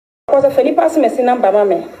because of any person messing number,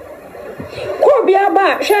 mamma. Ko be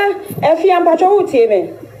about, share, if you am patrol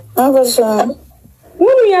TV. I was,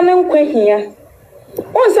 when we are not quite here.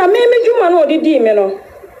 Once I made you man or the demon.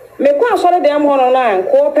 Me kwa so de am hono na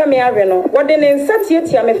ko pe me awe no wo de ne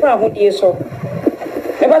nsatietia me fa ho die so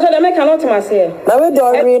me ba so de me cannot mase na we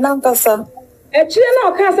do re na nkasa e chire na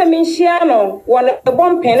o ka se me nhia no wo ne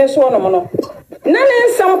bom pen so no mo no na ne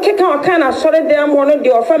nsam keka o ka na so de am hono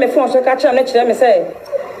de o fa me fon so ka chira na chire me say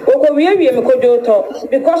oko wie me ko do to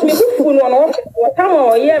because me kufu no no wo tam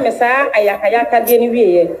o ye me sa ayaka de ni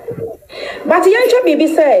wie but yan twa bibi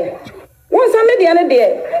say won sa me de ne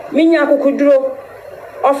de me nya akokuduro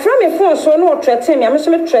or from a phone so no threaten me, I'm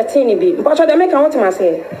so threatening be. But I make out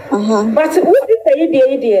myself. But what is the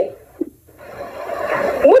idea?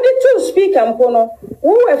 What did you speak and pono?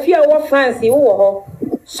 Who if you are fancy who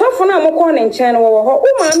so for now more in China or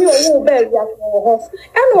mammy or baby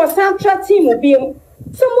and was some threatening will be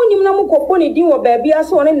someone you know pony do or baby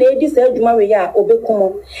as one and ladies Maria or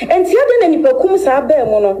Becumo. And the other any Becums are bare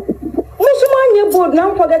mono. Musuman ye board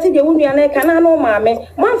now forget the union and canano mammy,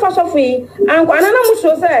 man for so free, and another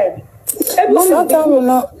muso say.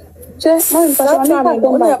 Just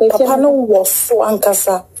papa no was so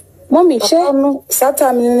ankasa. Mommy, no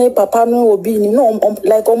Saturday papa no will be no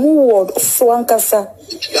like a word so ankasa.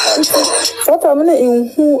 Saturday in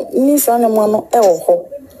who needs animal elho.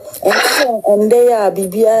 And they are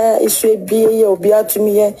Bibia is be or be to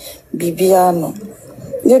me, Bibiano.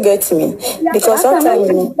 You get me? Because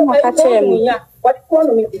sometimes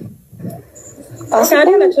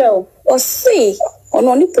or say on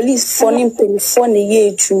only police phone telephone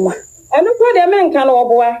ye chuma. I know what the men can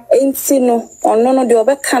over. Ain't seen no on none of the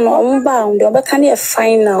other can on bound, the other can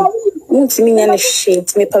fine now. Won't mean any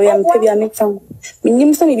shade, me pay and pay me from.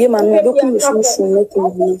 Minim some be man looking with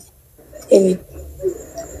making any.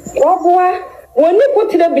 Boy, when you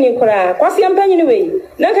put to the Binicura, what's the company way?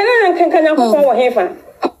 Nothing can come for heaven.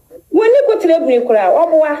 When you go to the Binicura,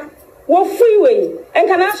 boy, what freeway and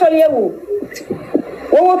can actually a woo.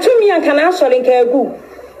 What to me and can actually care woo.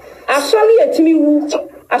 I saw it to me woo.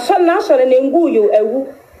 I saw Nassau and then woo you a woo.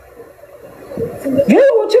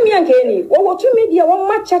 You to me and Kenny. What to me, dear, one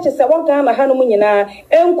much churches at one time a Hanumina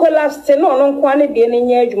and collapsed on quantity and in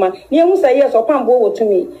Yajma. You say yes or Opambour to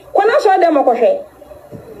me. When I saw them,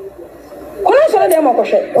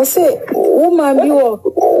 o say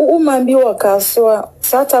woman be wa kaswa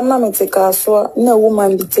sata na me te kaswa na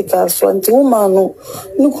woman be te kaswa nti woman no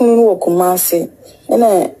nukunu no Kumasi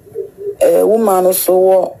na woman no so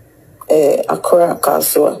wo Accra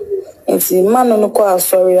kaswa nti man no ko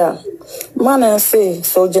asori a man say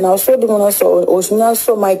so jina so de mo so osunya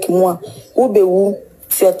so mike mu a wo be wu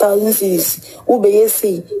 1000 cedis wo be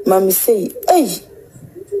yesi mami say eh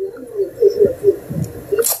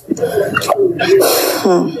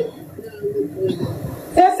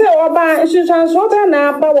That's it, Oba. She transferred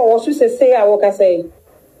now. But what was you say? I walk. I say,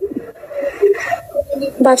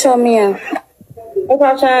 Bachamia.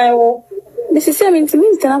 Oba, child. This is something to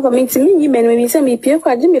me. Can I come to me? You may say me, Pierre,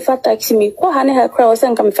 quite Jimmy fat taxi me. What honey her cross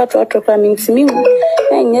and come fat water cramming to me.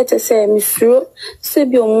 And yet, I say, Miss Ro, say,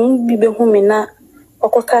 be on be home in that.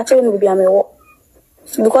 Or catching will be a me walk.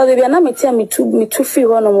 Because if you are not me, tell me too free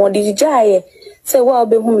one or more. Did you jay? Say, well,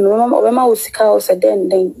 be home, no, Mamma was sick house a den.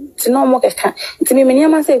 To no more can. To me, many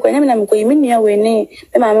of say, when I'm going in your way, nay,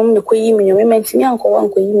 and my mamma queen, you meant to me,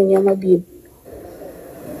 uncle, you mean your baby.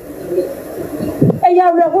 I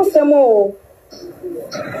have a some more.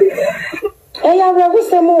 I have a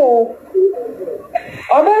some more.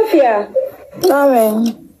 Obafia.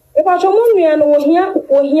 Amen. If I told me and or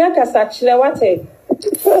here, Cassach, what it?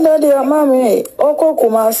 Dear mammy, Oko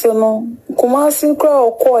Kumasi no Kumasi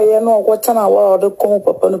crow coy no what an hour the comb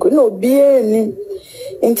papa no be any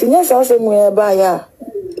intimacy as a by ya.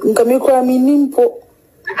 Incomicra me nimpo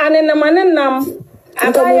and in the man nam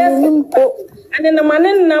and in the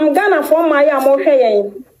man nam Ghana for my amor.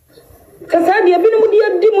 Because I be a bit of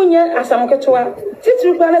demunia as I'm Catua. Since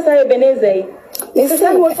you plan as I Ebenezer.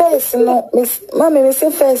 Mrs. First, no, Miss Mammy,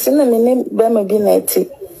 Mr. First, and the name Bama Binati.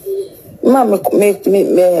 Mammy,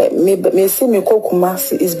 me say me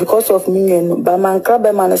Kumasi is because of me, but man crab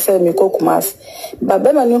man say me Kumasi. But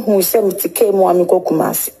Bema who said me to came more me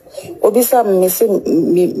Kumasi. Obisa me say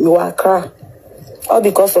me wakra. All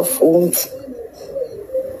because of wound.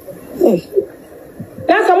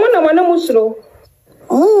 That's someone I want to musro.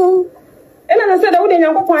 And I said, I wouldn't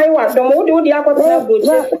have quite what the mood would the aqua.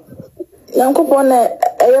 Yanko Pone,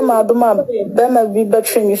 I am a duma, Bema be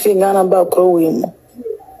bettering you think about crowing.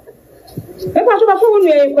 If I should have phoned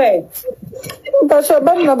me anyway. But your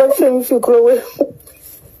button about saying you crow.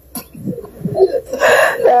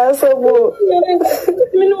 That's so good.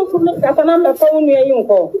 Katana me fa unu ayi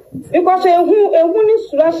nko. Because ehu ni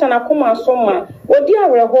sura sha na koma so ma. Odi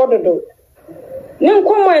awre hododo. Ne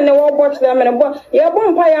nkoma ne wo bo tire me bo. Ye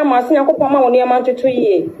bo mpa ya amase yakopɔ ma woni ama tutu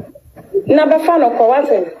yie. Na be fa no ko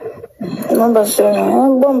wate. No ba sure.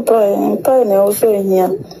 Mpa ne o so hia.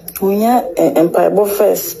 Unya empire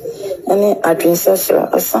first. Any addressor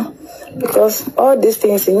asa. Because all these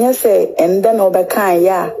things you say and then over kind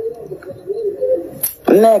yeah.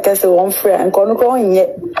 Na ka say one friend and kono ko nye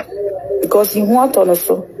because you want on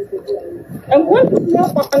so. And what you know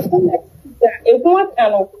for that e want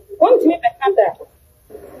ano want me be kada.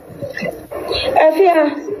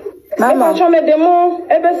 Afia mama show me demo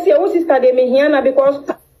e be see wo sister de me hiana because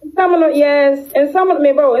some no yes and some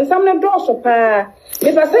me bo and some no do so pa.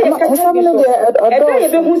 Me ba say e ka some no e dey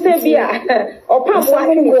be hu say bia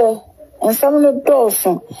Opambour and some no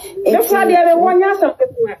dorsum. That's why they are one year something.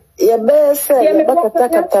 Ye be say ye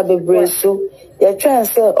bakata bebre so ye try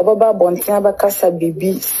say obaba bonten abakasa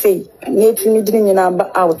bibi say na etimi dini nyina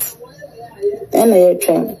ba out and ye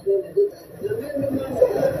try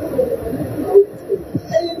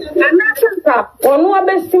anataka onu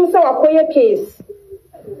abesim say wakoye case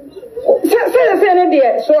say ne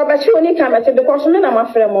dey so abachi oni kamete because me na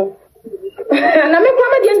mafrɛ mo na me kwa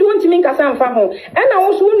me dey ndu ntimi nkasa mfa ho na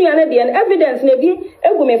wo so nua ne dey evidence na bi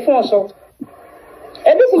egu me phone so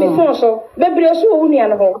Ebisi mi phone so bebre so wo nua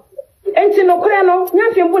no ho enti no kra no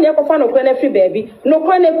nyafie mbu ne ekofa no kra na free baby no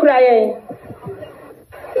kra na kra ye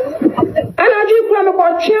ana ju kra me ko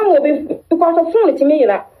twen wo bi because of phone ti me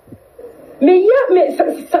yira me ya me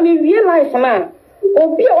sa me real life na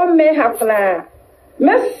obi o me ha kra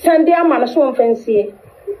me sande ama no so mfansie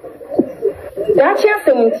da chia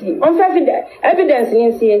semunti on fa evidence ni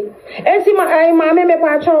nsie enti ma me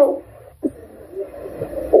pa cho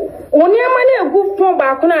Oni amane egu fon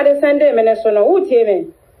ba ko na de sende me ne so no utie me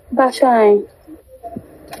ba chai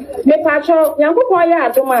me pacho yankopon ya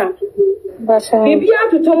adoma ba chai bibi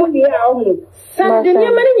atoto mu ni a ohu sende ni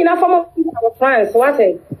amane nyina fam France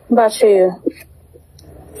wate ba chai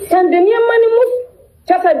sende ni amane mu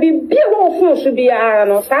chata bibi wo fun so bia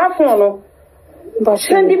no sa fun no ba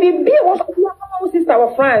chai sende bibi wo so bia fam sister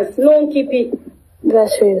of France no nkipi ba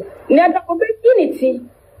chai na da opportunity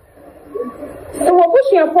so wo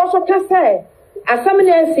busu ya poso kasa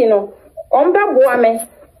asaminensi no omba boa me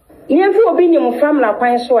ni afi obi ni mu family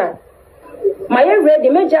kwan so a ma ye ready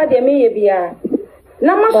meja de me ye bia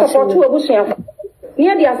na ma support wo busu ya ni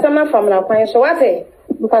e de asama family kwan so wate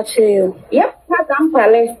mpache ye pa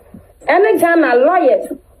dampale ene Ghana lawyers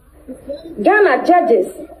Ghana judges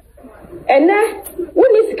ene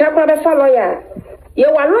woni sika kwa be fa lawyer ye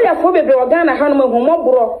wa lawyer fo bebre o Ghana ha no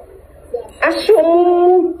mahumobro asho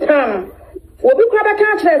mu tam obi kwa ba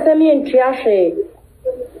ka kire se me ntria hwe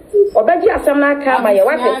obaji asam na aka ma ye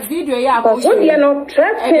wate video ya ko wodi no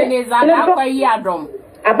traffic Ebenezer Adaakwa yi adom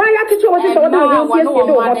abaya tito wo se so do wo sie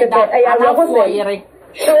do wo tete ya wo se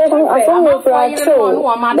afọ wo fra cho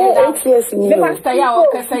be 8 years ni me pastor ya o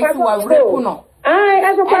kasa isi wa wreku no ai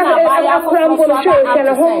aso kwa na from go show se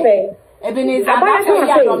na ho fe Ebenezer Adaakwa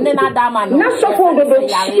yi adom ne na dama no na so for do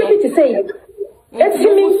to say it's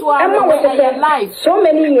me Emma was there life so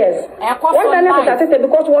many years what I never started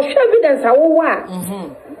because was evidence I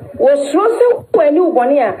was so when you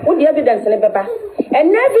bonia with the evidence in the baba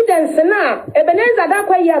and evidence na Ebenezer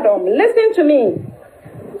Adaakwa yadom listen to me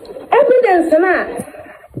evidence na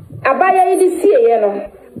abaya yi see ye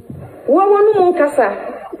no wo wonu mun kasa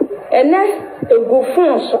ene egu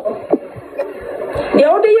fun so the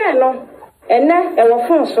other year no ene e wo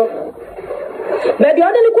fun so but the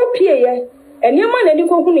other ni ko pie ye eni ma na ni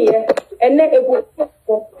ko hunu ye ene egu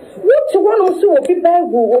wutu wono so obi ba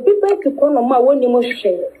ko no ma woni mo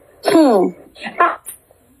hwe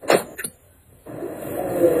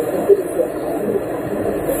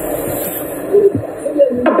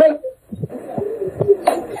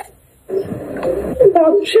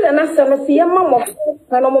Shira na sama si ya mama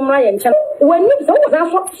na mo mra ye nchen wani so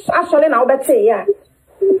na so asole na obete ya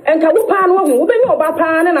enka wo pa no hu wo be ni oba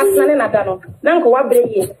pa na na na da no na nko wa bre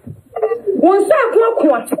ye wonsa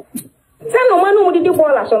akwa sa no ma no mu didi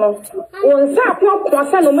bola so no wonsa akwa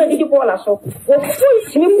sa no ma didi bola so wo fu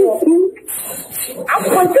isimi mo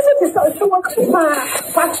akwa tini so wo pa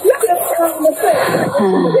ya mo se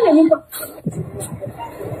ni ni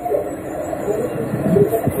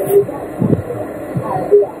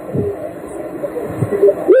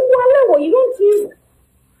you don't see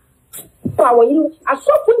power you are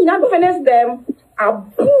so putting out defense them a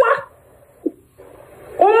poor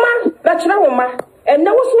Oma bachira woma and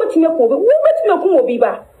now so what me ko be wo betime ko obi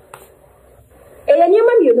ba e ya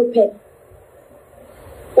nyema mi no pe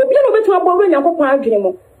obi no betime bo we nyankopon adwene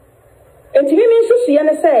mo enti me nsusu ye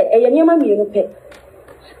ne say eye nyema mienu pe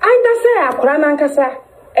aida say akora nankasa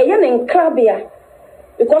eye ne nkrabia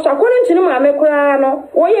because according to ma me kura no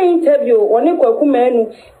wo ye interview woni kwaku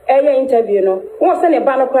manu eye interview no wo se ne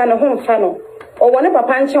ba no kura no ho mfa no o woni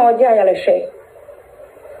papa nche oje ayalehwe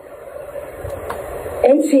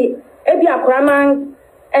enti ebi akora man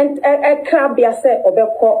krabia say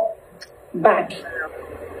obekọ back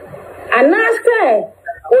anase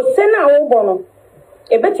o se na wo bo no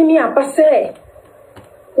ebetimi abase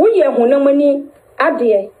wo ye hunamani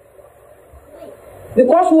ade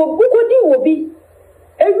because wo gukodi wo bi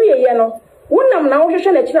ewie ye no wonam na wo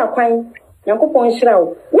hwehwe na kira kwan Yankopon hyira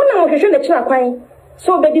wo wonam wo hwehwe na kira kwan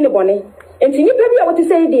so obedi ne bone enti nipa bi a wote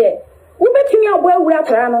sei de wo betimi abo awura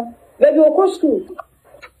akra no baby wo school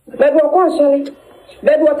baby wo konsole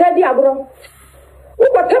baby wo tadi agro wo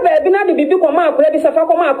ko taba bi na de bibi ko ma akra bi safa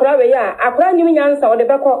ko ma akra we ya akra nyim nyansa wo de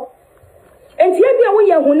beko enti e bi a wo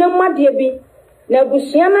ye hunam made bi na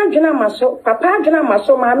busua na adwena maso papa adwena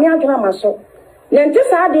maso maami adwena maso na nti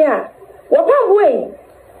sa de a Opambour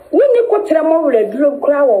woni ko tremo wura duro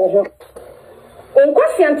kura wo ho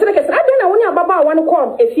onkwasi antere kesa ade na woni ababa wan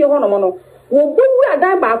ko efie ho no mo wo bowu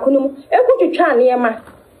adan ba akonom ekutwitwa ne ma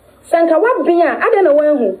sanka wabin a ade na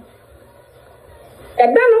wanhu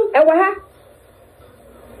eda no ewa ha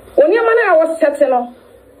oni ma na wo sete no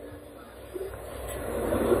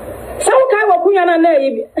sawo kai wo kunya na na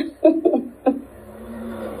yi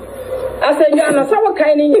asenja na sawo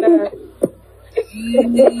kai ni nyina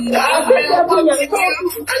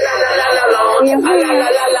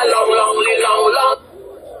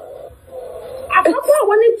Akapa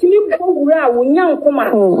wani timi ko wura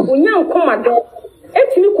wonyankoma do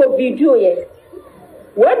etimi ko video ye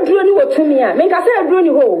waduro ni wotumi a menka say aduro ni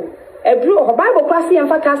ho aduro ho bible kwase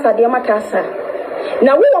yemfa kasa de makasa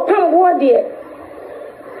na wo Opambour de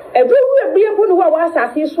aduro wu ebie bo ni wo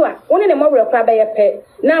asase so a woni ne mawura kwa ba ye pe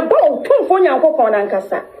na ba otumfo nyankopon na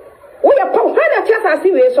nkasa wo ye pa hada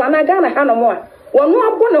tiasase we so anaga na hanom a wono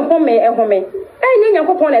abo ne home ehome enye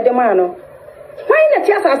nyankopon na de ma no why na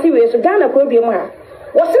tiasase we so Ghana ko bi mu a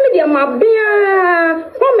wo se me de ma bia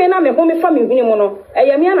home na me home fa me huni mu no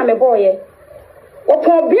eyame na me boye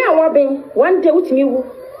Opon bia wa ben one day utimi wu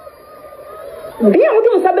bia wo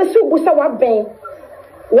dun sabe su bu sa wa ben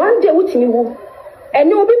one day utimi wu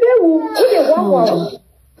ene obi be wu wo de wa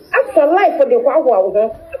after life for the wa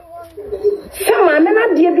ho sama me na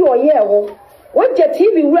de bi oye wo je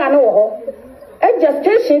TV wura na wo ho eja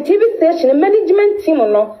station TV station management team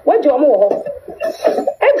no je omo wo ho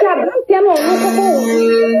eja brantia no no ko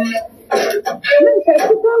men se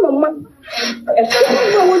ku no ma e so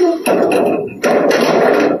no wo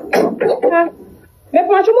me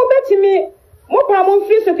pa cho mo betimi mo pa mo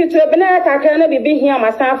fi so kitu ebe na kakra na bibi hia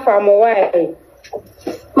masan fa mo wai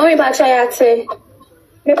Mommy ba cha ya te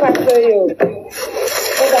me pa so yo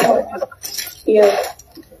yo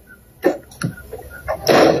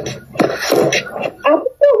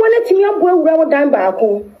apo wona timi abo awura wo dan ba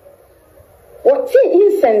ko what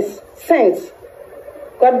incense sense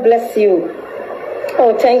God bless you.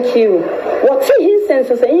 Oh, thank you. What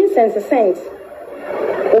incense is incense sense.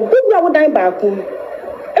 Obugwa wo dan ba ko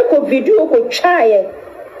eko video ko twae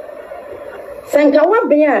sanka wa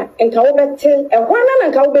ben a enka wo bete ehwana na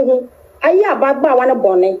nka wo behu ayi abagba wa ne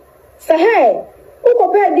bone se he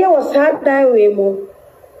ukope de wo sa dan we mu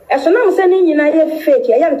esonam se ni nyina ye fake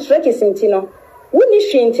ya yam trick senti no woni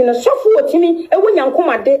hwenti no sofo otimi ewo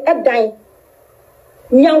nyankoma de edan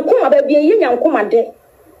nyankoma ba bia ye nyankoma de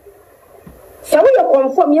sawo ye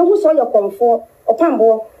konfo me hu so ye konfo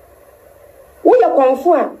Opambour wo ye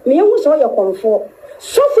konfo a me hu so ye konfo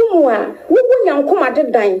sofo mu a wo nyankoma de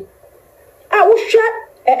dan a wo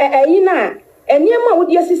hwa yi na eniema wo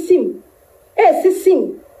de asisim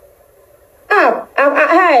sisim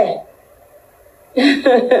hai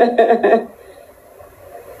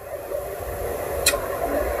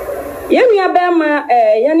yemi abema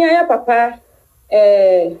yani aya papa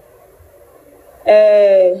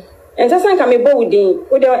ensasan ka me bo wudin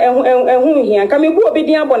wo de ehun hia ka me bo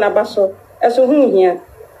obedin abona baso eso hun hia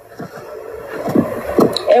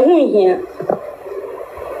ehun hia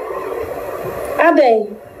adai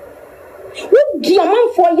wodi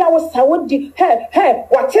amanfo ya wo sa wodi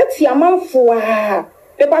wateti amanfo a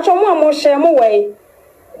be pacho mo amo hye mo wei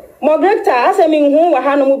mo director asemi hu wa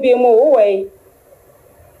ha no mo bi mo wo wei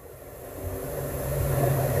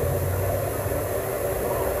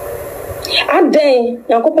adai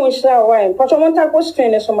Yankopon hyira wai pacho mo ta ko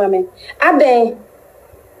screen so mame adai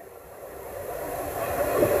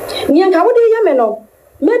nyanka wodi ya me no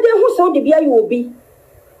me de hu so de bia yi obi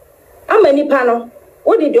amani pa no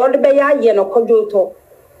wodi de ode be ya ye no kodwo to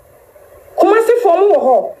kuma se fom wo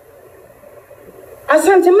ho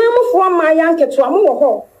asante memufo ama yanketo amu wo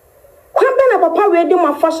ho kwabe na papa we di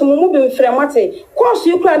mafaso mu bi mfremate course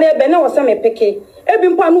you kura na ebe na wo se me peke ebi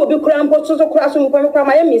mpa na obi kura mpo so kura so mpo kura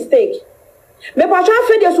ma mistake me pa twa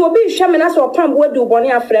fe de so obi hwe me na so Opambour adu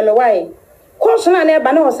boni afre me why course na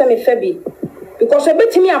ebe na wo se me fa bi because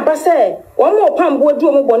ebetimi aba se wo ma Opambour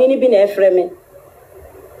adu mu boni ni bi na afre me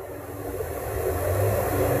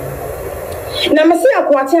na mesi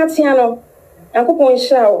akwatia no Yankopon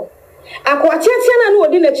hira wo akwatia na no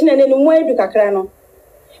odi na chi na nenu edu kakra no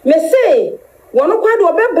me say wono kwade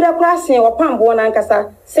obebere kura sen Opambour na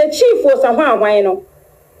nkasa se chief o sa hwan hwan no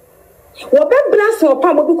obebere sen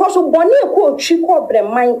Opambour because boni ko otwi ko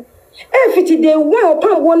breman fiti de wan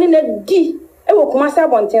Opambour ne na di e wo kuma sa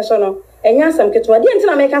bonten so no enya asam keto ade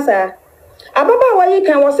ntina me kasa ababa wa yi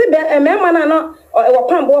kan wo se be emema na no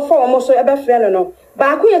Opambour fa wo mo so ebe frɛ no no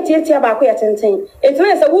ba ko yetiatia ba ko yetenten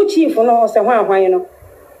etina se wo chief no se hwan hwan no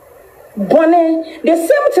bone the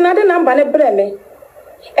same thing ade number ne bre me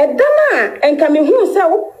edana enka me hu se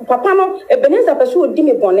wo papa no Ebenezer peso odi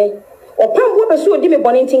me bone Opambour peso odi me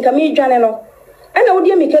bone ntinka me dwane no ana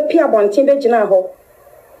wodi me ka pia bonten be gina ho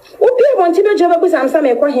wo pia bonten be gina be samsa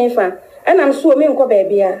me kwa hefa ana am so me nko ba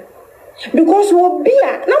bia because wo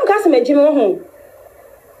bia na mka se me gime ho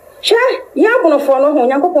sha ya bonofo no ho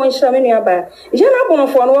Yankopon hira me nua ba je na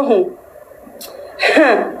bonofo no ho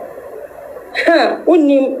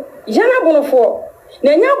unim jana bonofo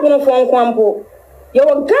na nya bonofo nkwampo ye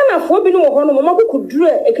wo Ghana fo bi no ho no makukuduru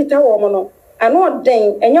ekita wo mo no ano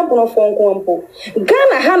den enya bonofo nkwampo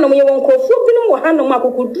Ghana hanom ye wo nkrofo bi no ha no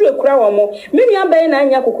makukuduru ekura wo mo me nua ba na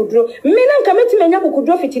anya kukuduru me na nka metime nya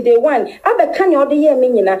kukuduru fiti day 1 abeka ne ode ye me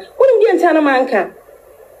nyina wonim die ntana manka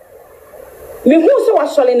me hu so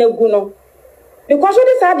wasole na gu no because what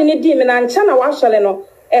is ade ne di me na ncha na wasole no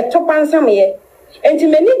etopansam ye enti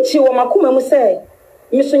meni ji wo makoma mu se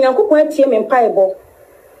miso Yankopon atie me mpaebo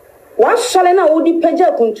wasole na wodi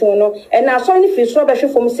pagya kuntun no na so ne fi so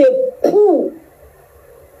behwefom se pu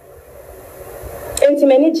enti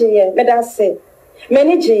meni ji ye medase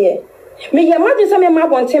meni ji ye me ye madu se me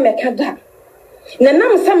mabonte me kada na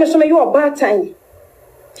nam se me so me yo batan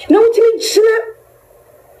na wutimi gina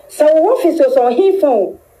sa wo office so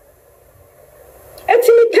hifon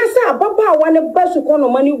etimi kasa baba wa ne basu kono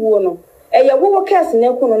mani wo no eye wo case na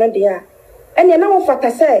ekunu no de a ene na wo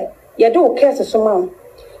fata se ye de wo case so ma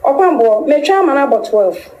Opambour me twa ma na about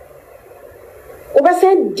 12 wo be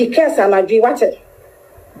se di case anadwi wate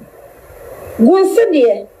gunse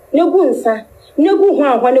de ne gunsa ne gu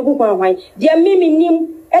hwan ne gu hwan de mimi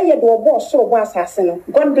nim eye de obo soro bo asase no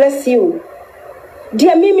God bless you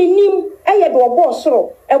de mimi nim eye de obo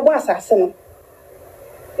soro ebo asase no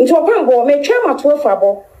nti Opambour me twa ma 12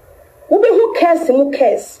 abo wo be hu case mu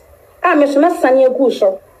case a me so na sane agu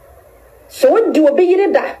so di obi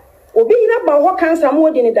yire da obi yire ba ho kansa mo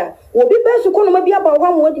odi ne da obi ba su kono ma bia ba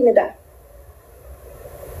ho mo odi ne da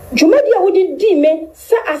jumadi a wodi di me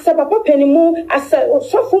sa asaba papa ni mu asa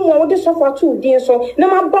sofo mu a wodi sofo atu din so na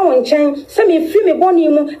ma ba won chen se me fi me boni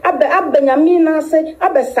mu aba nyame na ase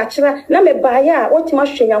aba sachira na me ba ya wotima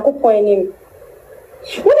hwe Yankopon anim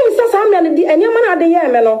woni sa sa amna di anyama na de ye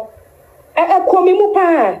me no komi mu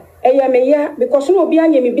pa eya me ya because no obi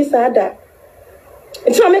anya me bisa ada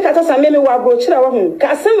nti make ata sa me wa brochira wa hu ka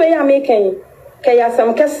asem we ya me kan ka ya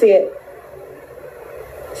sam kase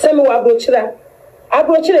se me wa brochira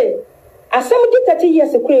abrochire asem di 30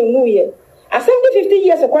 years kura enwu ye asem di 50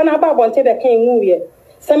 years kwa na ba bonte be kan enwu ye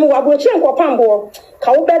se me wa brochire nko Opambour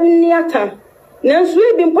ka wo be ni ata nanso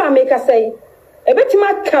e bi mpo ameka sai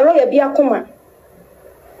ebetima kalo ya bi akoma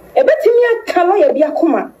ebetimi akalo ya bi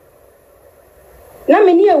akoma na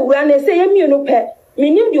meni awura na se yemi no pe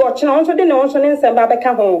menim di ochena won so de ne won so ne nsamba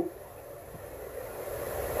beka ho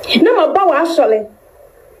na maba wa asole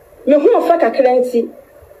me hu ofa kakranti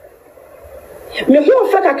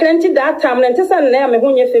that time na ntesa na me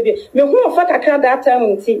hu nye febi me hu ofa kakra that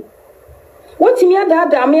time nti wotimi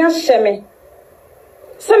ada me ahye me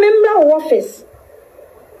se me mbra wo office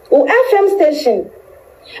o FM station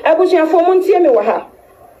abuja fo mo ntie me wa ha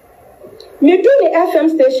me do ni FM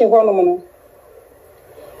station ho no mo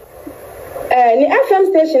ni FM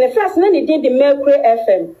station first na ni din the Mercury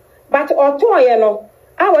FM but otoye no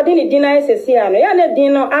a wode ni din na SSC ano ya na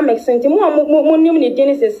din no amex nti mo nim ni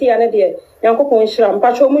din SSC ano de Yankopon hira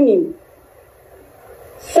mpacho mo nim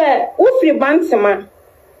se wo free bantama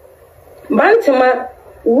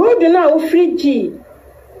road na wo free G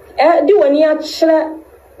di woni a kire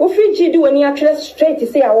wo free G di woni a kire straight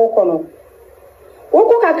say a wo kono wo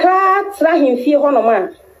ko kakra tra hemfie ho no ma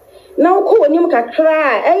na wo ko wonim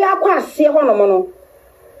kakra eya kwa ase ho no mo no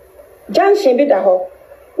junction bi da ho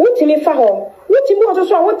wotimi fa ho wotimi wo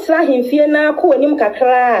so wotra hemfie na ko anim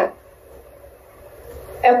kakra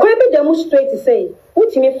ekwa bi da mu straight say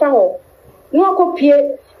wotimi fa ho no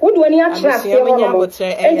akopie wodu ani atra ase ho no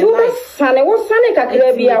enti wo sane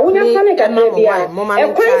kakra bia wonya sane kakra bia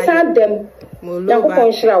ekwa san dem na ko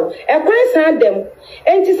konshrawo ekwa san dem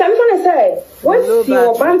enti samfo ne say wasi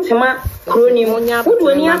wo bantema kronim wodu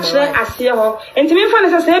ani atra ase ho enti memfa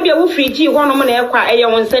ne say bia wo frigi ho no mo na ekwa eye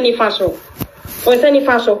won sani fa so onsani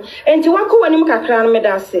fa so enti wako wanim kakra no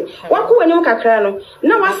medase wako wanim kakra no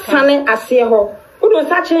na wasane ase ho wodo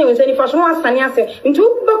sa kyen onsani fa so no wasane ase enti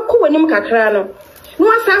wobako wanim kakra no no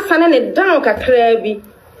wasane ne down kakra bi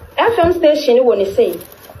FM station wo ne sei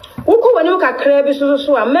woko wanim kakra bi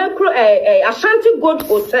so a macro Ashanti Gold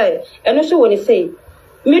Hotel eno so wo ne sei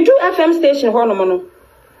medu FM station ho no mo no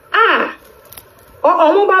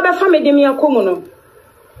mo ba be fa medemi akomu no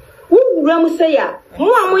wura mu say ya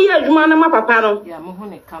mo amoye adwuma na mapapa no ya mo hu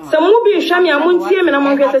ne kama se mo bi hwa me amontie me na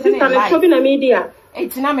mo hwese sister ne tro bi na media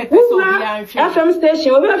etina me pese obi anhwe FM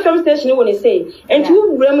station obi FM station wo ne say enti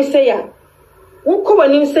wura mu say ya wo ko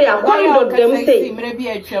wani say ya corridor dem say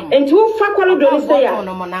enti wo fa corridor say ya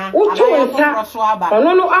wo to nta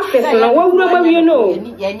ono no office na wo wura ba wie no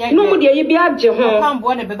no mo de ye bi agye ho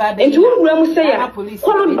enti wo wura mu say ya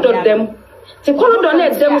corridor dem ti kono do na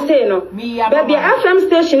dem say no baby FM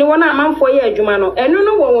station wona amanfo ye adwuma no eno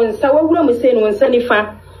no wo wonsa wawura mu say no wonsa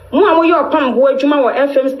nifa mu a mo ye Opambour adwuma wo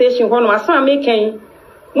FM station ho no asa ameken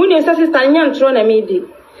mu ne sister nya ntro na medi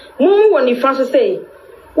mu wo nifa so say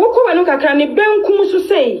wo ko wanu kakra ne benkum so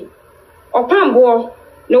say Opambour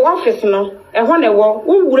ne office no ho na wo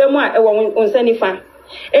wura mu a wo wonsa nifa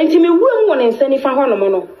enti me wura mu wo ne nsa nifa ho no mo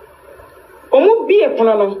no omo bie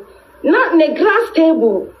pono no na ne glass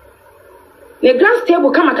table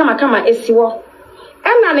kama esiwo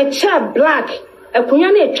ena ne chair black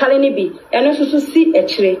akunya na etwale ne bi eno so si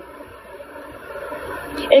ekire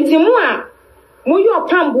enti mu a mo yi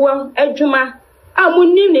Opambour adwuma a mo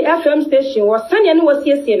nim ne FM station wo sane ne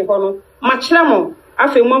wasiesie ne ho no ma kire mo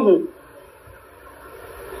afa mu hu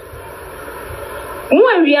mu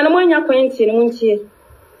awia no mo anya kwenti ne mo ntie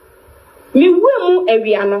mi wura mu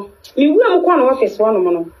awia no mi wura mu kwa no office wo no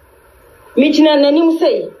mo no mi gina nanim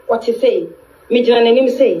sei what you say me jina nanim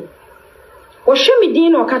say wo hwe me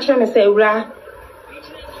din no ka kire me say wura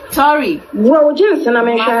sorry wo jense na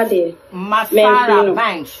me hwa de masara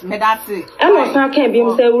bench me dati eno san kan bi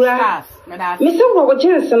me say wura me say wo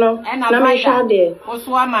jense no na me hwa de wo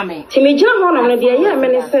so ama me ti me jina ho no no de ye me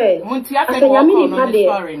ne say asanya me ni pa de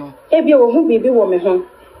e bi wo hu bibi wo me ho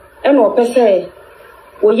eno opese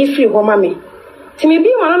wo yi free ho ma me ti me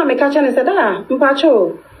bi wo no na me ka kire ne say da mpa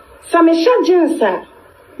cho sa me hwa jense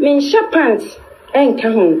mensha pants enka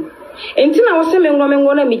ho enti na wo se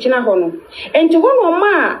mengo na migina ho no enti ho no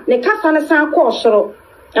ma ne kasa ne san kwa osoro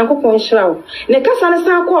yankopon hirawo ne kasa ne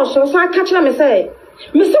san kwa osoro san ka kira me se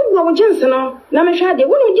wo jense no na me hwa de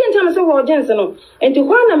wo no di enta me se wo jense no enti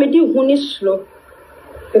ho na me di hu ni slow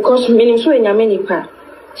because menim so enyame nipa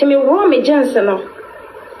ti me wo me jense no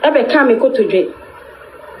ebe ka me kotodwe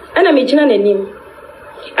ana me gina nanim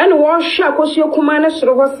and wash a cosio kumana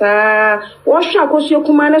srosa, wash a cosio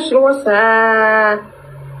kumana srosa.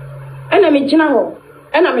 And I'm a general,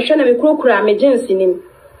 and I'm a shana me crocra, me jensin.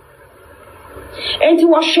 And to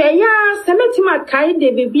wash a ya, semetima kai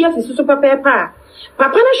de baby as a super papa.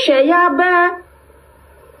 Papa na share ya bear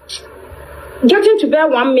getting to bear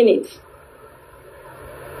 1 minute.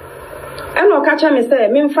 And no catch me say,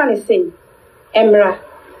 me funny say, Emra.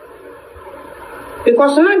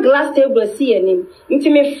 Because na glass table see him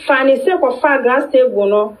nti me fani se ko fa glass table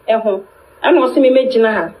no eho ana o se me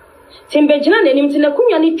megina ha timbe gina nanim ti na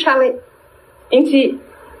kunwa ni twale nti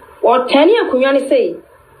o tani akunwa ni sei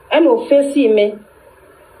ana o face me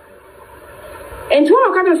enti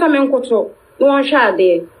won ka nsa me nkoto no won hwa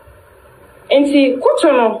ade enti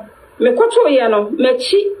koto no me koto ye no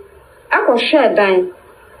machi akohwe dan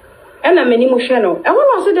ana mani mu hwe no eho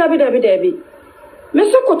no se dabi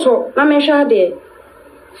me se koto na me hwa ade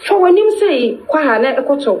for when him say kwa ha na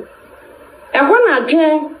ekoto ehwo na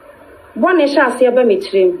adwen bone sha ase aba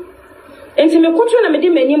metrem enti me koto na me di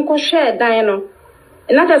manim ko hwe dan no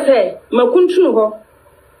na ka say makuntunu ho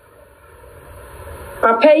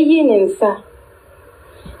papa yi ni nsa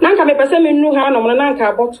nanka me pese me nu ha no mo nanka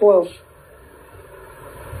abo 12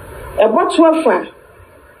 ebo 12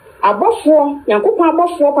 abofo yankopon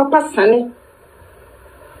abofo papa sane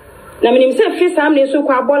na menim say fi sam na so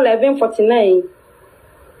kwa abo 1149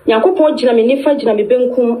 Yankopon gina me nifa gina me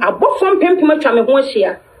benkum abofo mpempem atwa me ho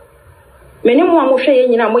ahia mene mo amohwe ye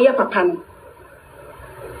nyina mo ye papa no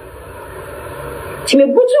ti me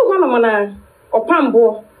butu ho no na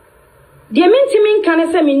Opambour de mentimi nka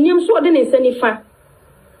ne se mennim so ode ne nsa nifa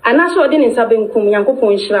ana so ode ne nsa benkum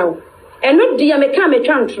Nyankopon hyirawo eno de ya meka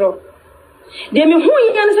metwa ntro de me hu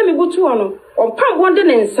ya ne se me butu ono Opambour de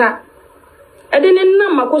ne nsa ede ne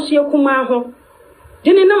nam makosie kuma ho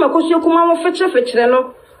de ne nam makosie kuma ho fetire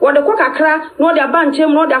no wo de kokakra no de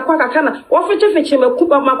abanchem no de akwa kakra na wo fetire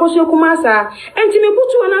makosie kuma sa enti me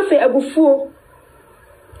butu ono afa abufuo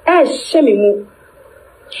sheme mu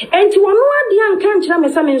enti wono ade anka nkyira me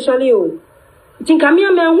sa me nsole o tinka me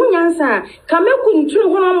ama hu nyansa ka me kunturu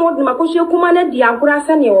hono mo de makosie kuma na di agora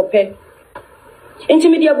sa ne ope enti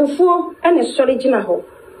me di abufuo ene sole gina ho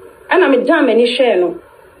ana me dan me ni hwe no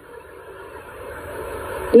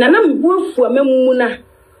na me buafu amemu na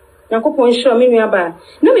Nyankopon hwe me nua ba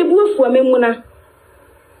na me buafu amemu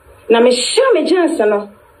na me hwe me jansa no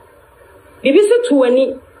bibi se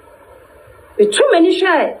tuani betu mani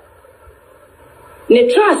hwe ne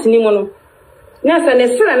trust ni mo no na sa ne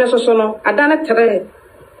sira ne soso no adana tere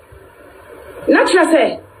na kira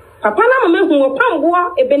se papa na mama hu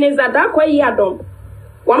Opambour Ebenezer Adaakwa yi adom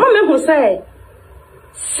wa mama hu se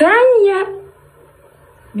sanya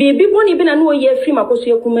bibi boni bi na no ye afiri makoso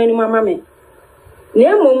yakuma ni mama me na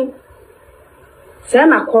emom sa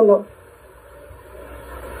na kono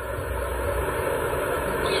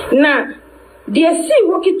na de si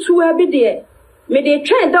woki tuwa bi de me de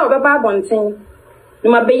try da obeba bonten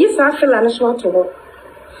no ma beyi sa afela ne so ato ho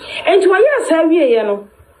enti wa ya sa wie ye no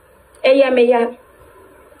eya me ya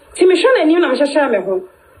ti me hwe na ni na me hyehye me ho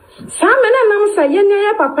sa me na nam sa ye nya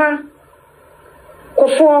ya papa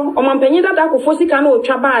kofo omampanyi dada kofo sika na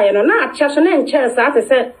otwa baaye no na acha so na nche sa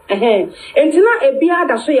atese enti na ebia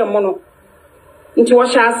da so ye mo no nti wo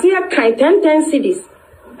sha ase kan 10 cedis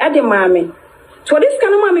ade maame to this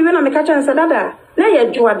kana maame we na me ka chansa dada na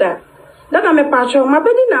ye juada dada me pacho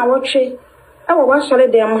mabedi na wotwe e wo wasore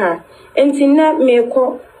dem ha enti na me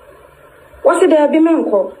ko wose da bi me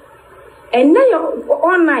nko and na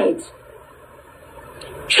all night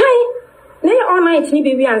try na all night ni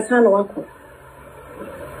bibi ansa na wako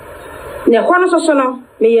ne hono so no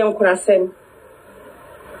me ye nkurasem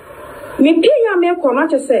me pia me ko na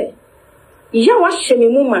tese ya wa hye me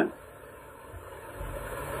muma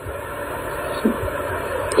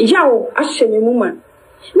yawo ahye me muma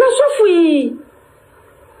na sofu yi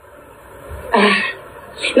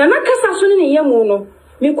na nakasa so ne yemu no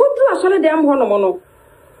me kodu asole dem ho no mo no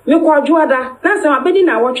me ko adwoada na se mabedi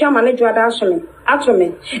na wotwe ama ne dwoada asome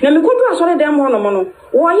atome na me kodu asole dem ho no mo no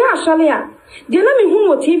wo ya asole a de na me hu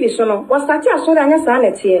mo TV so no wo start asole anya sa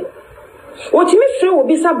na tie wo timi fre wo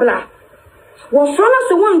bisa bla wo fana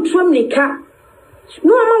se won tuam nika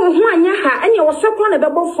no ama wo ho anya ha anya wo sekwa na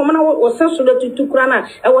bebo fom na wo senso da tutukura na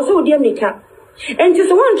e wo se odi amika enti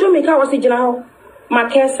se won tuam nika wo se gina ho ma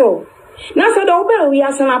keso na so da wo ba wi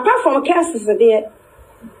asana apart from cases de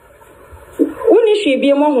uni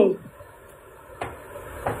shibie mo ho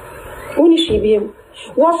uni shibie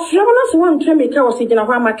wo fana se won tuam nika wo se gina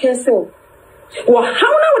ho ma keso wo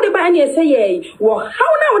hauna wo de ba anya se ye wo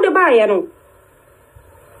hauna wo de ba ye no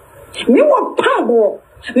me wo Opambour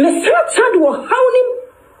me sad wo haunim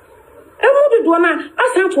emudu do na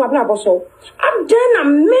asan to abla boso adena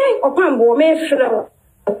me Opambour me frɛ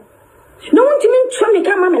no ntimi ntwa me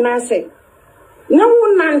kama me na ase na wo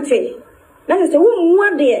nante na se wo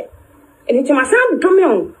muade e enti ma san dome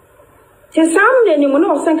on se sam ne ni mo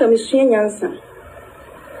na osan ka me sua nyansa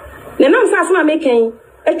na nam sa asema me kan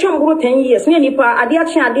etwa mburu 10 years ne nipa ade a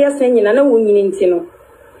kye ade asan nyina na wo nyini nti no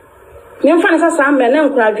me mfa ne sa sam me na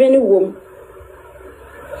nkura adwe ne wom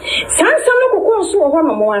sansa no kokon so ho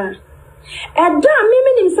no mo ara eda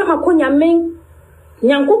mimi nim sama konya men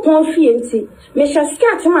Nyankopon fie nti me hya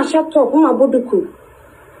skirt ma hya top ma boduku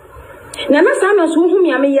na na sa na so hu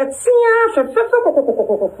mi ame yetia fefefe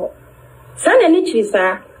kokokokokoko sa na ni chiri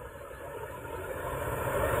sa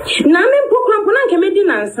na me pokran nke me di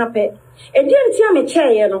na nsape edi nti ame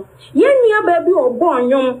cheye no ye nua ba bi obo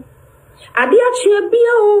onwom ade a chie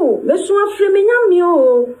bia o me so afre me nyame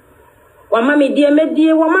o wama me die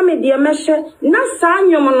medie wama me die mehye na sa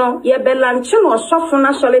anwom no ye belanche no osofo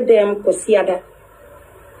na sole dem kosiada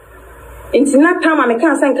enti na tama me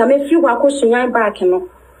kan san ka me firi wa kosunyan back no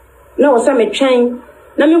na wo sa me twen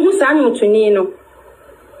na me hu sa anwom tuni no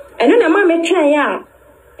eno na ma me twen ya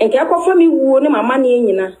enke akofo me wuo ne mama ne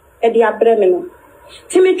nyina e de abre me no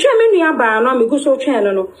ti me twen me nua ba no me gu so twen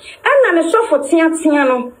no ana ne sofo tia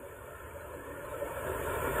no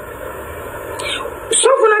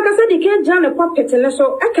sofo na ka se di ke jane pocket ne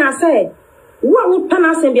so aka say wo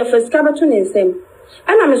pana sem bia fasika beto ne nsem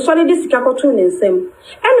ana me solid sika koto ne nsem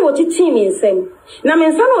ana wo titi ne nsem na me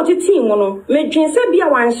nsa na wo titi mu no me dwen se bia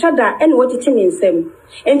wan hyada ana wo titi ne nsem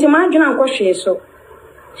enti ma dwena nkohwe so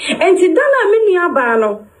Enti dana mini aba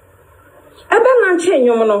no. Ebe na nche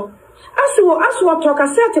nyom no. Aso to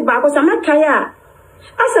cassette ba ko samaka ya.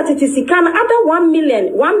 Asa titisika na ada 1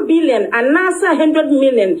 million, 1 billion and nasa 100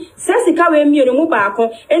 million. Sesika we mienu mu ba ko.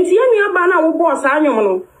 Enti ya nua ba na wo boss anyom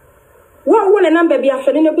no. Wo ne number bi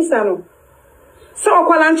afede na bisa no. So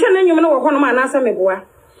okwala nche na nyom no wo ho no ma nasa meboa.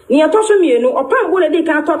 Ni atoso mienu Opambour le dey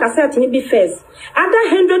kan to cassette ni bi first. Ada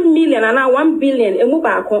 100 million and 1 billion emu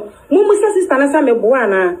ba ko. Mu sister na sa meboa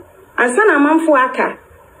na. Ansa na manfo aka.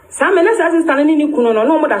 Sa me na sister na ni kuno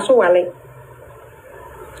no mo da so wale.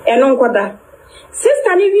 Eno nkoda.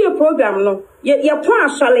 Sister ni wie program no ye pon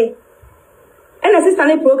asole. Ena sister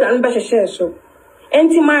ni program ba hwehwe so.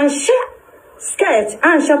 Enti man share skirt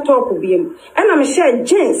and share top biem. Ena me share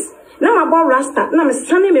jeans. Na ma bo rasta, na me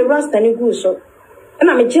sane me rasta ni gu so.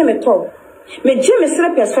 Ena me je me top. Me je me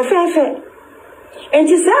slippers fe.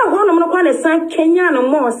 Enti say ho no kwa ne san Kenya no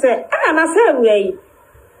mo say, ana na say wei.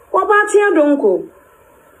 Wo ba tia donko.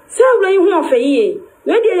 Say wei hu ofe yie.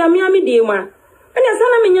 We dia ya mi ami die ma. Ena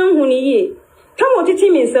sana me nya hu ni yie. Come titi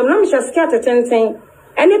mi nsem na me hye skirt tenten.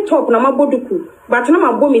 Any top na maboduku, but na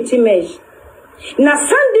mabo mi ti mesh. Na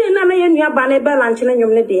Sunday na ye nua ba na be lunch na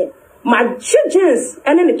nwom ne de. Ma jeans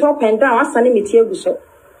ene ni top and down asane mi ti egu so.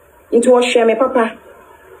 Nti wo hwe me papa.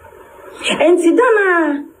 Enti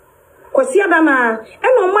dana kwasi adana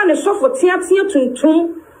ene o ma ne sofo tia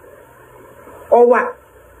tuntum. Owa.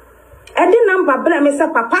 Edi number bra me se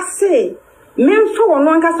papa se memfa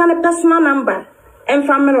wono ankasa ne personal number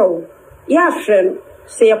emfa mero. Ya friend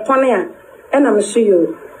se ye pone a ena me so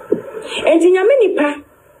yo. Enti nyame nipa.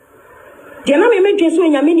 De na me medwe so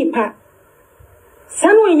nyame nipa.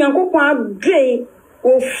 Sanu enyankopon adre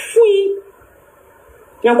ofui.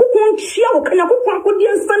 Nyankopon chia wo nyankopon akodi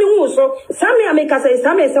ansane hu so. Same ameka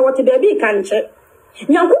se wote be bi kanche.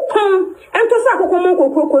 Nyankopon ento sa akokon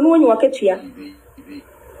kokoko no onyi wakatua.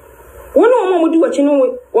 Wono omo mudi wachi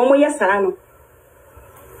no wo mo yesa no.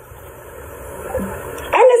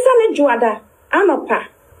 Ene sane juada anopa.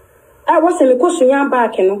 I was a question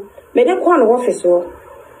back, made a corner office.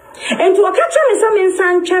 And to a catcher me some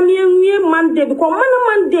insan champion Monday because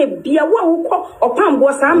Monday be a who call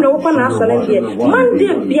Opambour Sam no open national here.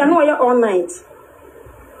 Monday be a noya all night.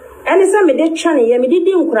 And it's a made channel, me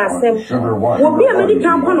didn't cross them. Will be a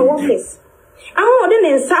medical corner office. I'm more than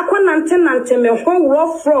in Sakwan me home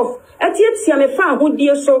rough. At yet see me found who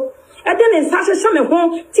dear so. At then in such a summer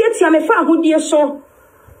home, Tietia me found who dear so.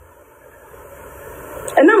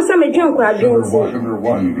 And I'm some drunk I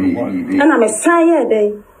and I'm a sire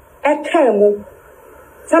day. A camo.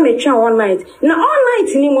 Some chow all night. Now all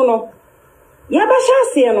night in mono.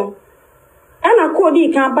 Yabashasiano. And I called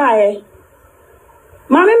you can't buy.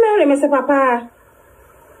 Mamma Mary, Mr. Papa.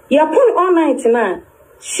 You put all night now.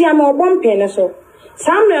 She am a bomb pen so.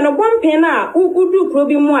 Some no bomb pen who do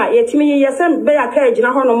probe more, yet me yes and bear carriage in a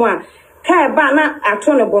honor. Kai bana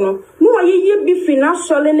atone bono no ye bi fi na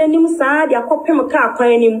sole nanim saa dia kopem ka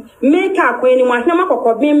akwan anim make akwan anim ahema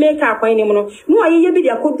kokobin make akwan anim no ye bi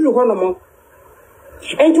dia koduru ho no mo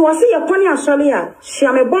enti wo se ye pone asole a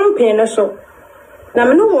hia me bompen no so na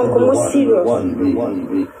me no won komo serious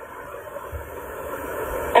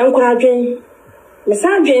encourage me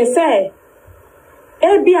sa dwen say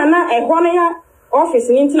e bia na e ho no ya office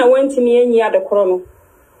ni ntina wantimi enyi adekoro no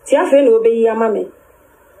ti afa na obeyi amame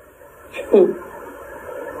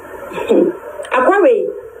Akwawe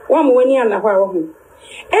wa mo wani ana hwa ho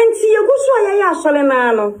enti yeguso ayaya asole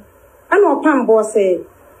na no ana Opambour se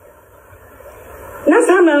na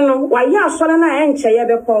sama no wa ya asole na enche ye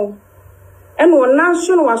bepon ena wona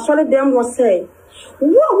nso no asole dem ho se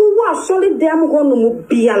wo asole dem ho no mu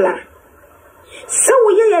biala se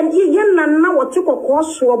wo ye nanna wote kokko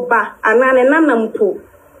so ba anane nanampo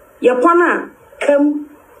ye pona kam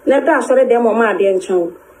na da asole dem o ma de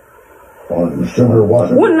nchen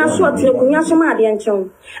one na so atire kunya so ma de nchen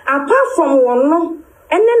apart from one no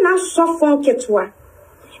ene na so fon ketwa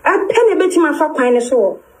apene betima fa kwan ne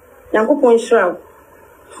so Yankopon shraw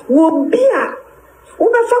wo bia wo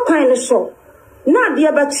be fa kwan ne so na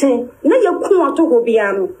de beten na yakun ato ho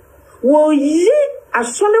bia no wo yi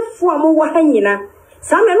asolefo am wo hanyina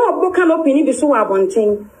sa me no obo canopy ni bi so wa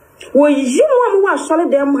abonten wo yi mo am wo asole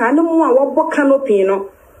dem ha ne mo a wo bo canopy no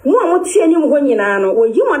mo a mo tie ni mo ho nyina no wo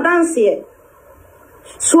yi mo dance ye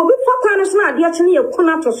so bi fa kwan so na de ate ne yakun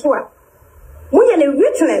ato so a mo ye ne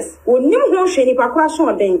witness wo nim ho hwe ni pakra so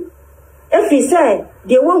oden efi say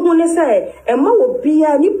de wo hu ne say e ma wo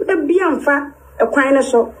bia ni bia mfa e kwan ne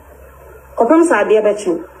so kopam sa de be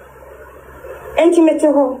chen entimete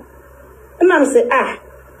ho mam say na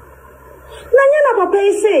nya na papa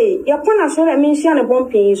say ya pona so na menhia ne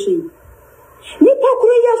bompin so Nipa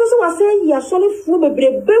kuru ya so was saying ya so fu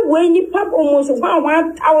bebrebe we nipa almost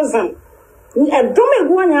 1,000. E do me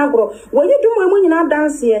go anya agro. We you do mo nyina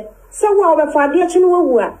dance here. So wa obefa de chi no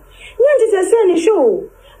wu a. Nyanti se ni show.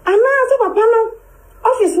 Ana so papa no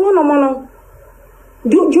office wo no mo no.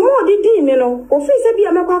 Jumo di me no. Office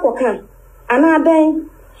bia mekwa akoka. Ana dan.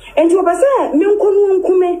 Enti obese me nkonu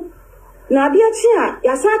nkume. Na ade chi a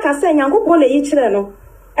ya sa ka se nyankopon na yi kire no.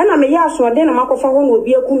 E na me ya so de na makofa ho na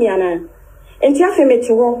obi akumi ana. Enti afi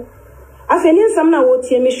meti ho. Afi ni nsam na wo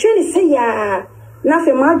tie me hwe ni se ya. Na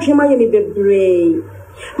afi ma adwuma ye me bebre.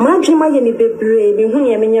 Ma adwuma ye me bebre. Me hu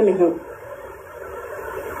ye me nye me ho.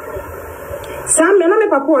 Sa me na me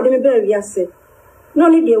papa ode me ba wiase. No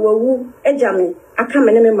ni de wawu agya me aka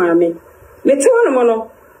me ne me maame. Me ti ho no mo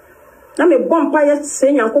no. Na me bompa ye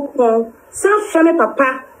se nyankopon. Sa fa me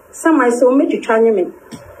papa, sa mai se o me twitwa nye me.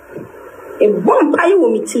 E bompa ye wo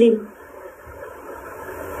mitili.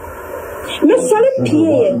 Me solid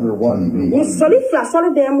pie. Me solid fra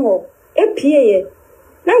solid dem ho. E pie.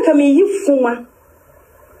 Na nka me yi fuma.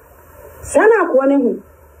 Sana akwa ne hu.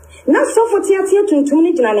 Na sofo tiatia tuntum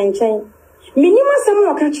ni gina ne nchen. Minima sam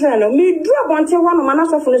wo ka kire no. Me du abonte ho no mana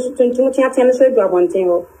sofo ne tuntum tiatia ne so du abonte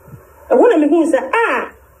ho. E ho na me hu se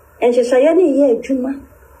enhyehyeye ne ye adwuma.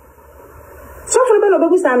 Sofo be no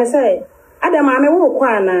bebu sa me se adama me wo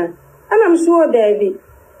kwa na. Ana me so David.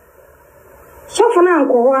 Sofo na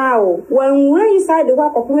nko wa o wanwura inside ho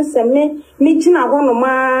akopon se me gina ho no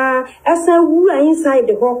ma asa wura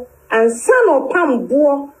inside ho ansa no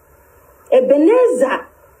Opambour Ebenezer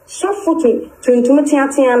sofo tuntum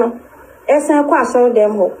tiatia no esa kwa so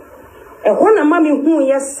dem ho e ho na ma me hu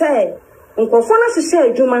ye se nkofo na hyehyɛ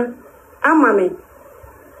adwuma ama me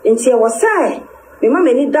nti e wo se me ma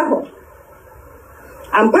me ni da ho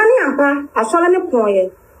ampa asole ne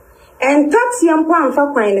ponye entati ampo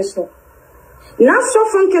amfa kwan ne so na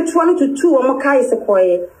sofo nketuo no tutu wo mo kai se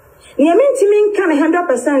koye ne mentimi nka ne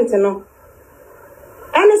 100% no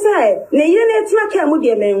ene se ne yire ne etima ka mu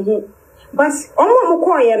de menhu but omo mo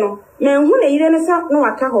koye no menhu ne yire ne sa no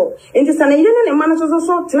aka ho enti sa ne yire ne ma no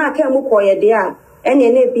so tina ka mu koye de a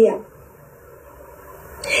ene ne bia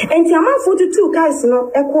enti amanfo tutu kai se no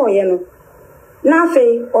ekoye no na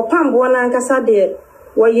afei Opambour na nkasa de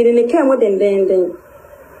wo yire ne ka mu dendenden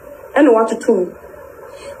ene watutu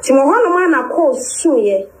Timo hono mana call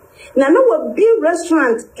suye. Na no wa big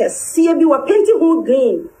restaurant kesiye bi wa painting ho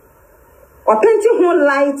green. Wa painting ho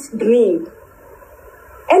light green.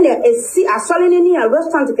 Ele esi asole ni a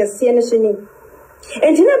restaurant kesiye ne shini.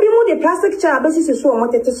 Enti na bi mu de plastic chair abesi so o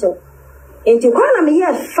motete so. Enti kwa na me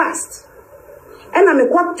here fast. Ena me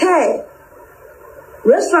kwate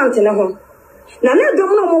restaurant ne ho. Na na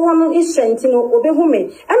dom no mo ho no ishenti no obehu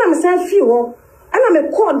me. Ena me san fi ho. Ana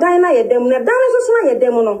me call dan na ye dem na dan so na ye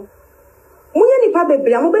dem no munye nipa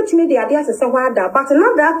bebre am betimi de ade asese ho ada but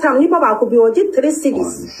na that time nipa ba ko bi oji 3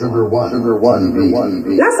 cities sugar one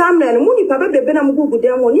na samre no mu nipa bebre na mu gugu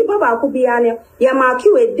dem ho nipa ba ko bi ane ya ma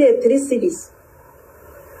ki we day 3 cities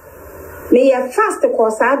me ya fast ko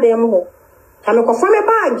sa dem ho ka me ko fa me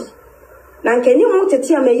bag na nkeni mu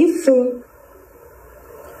tete am yi fun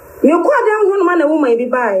me ko dem ho no ma na wo ma bi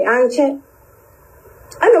bai anche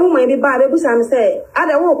ana woman bi ba bebu sam say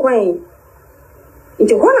ada wo kwan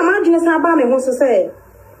nti ho na ma dwene sa ba me ho so say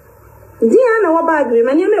ndi ana wo ba gbe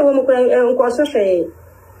mani me wo mu kwan nko so hwe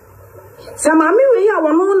sama me we ya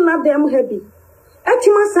wo no na dem habi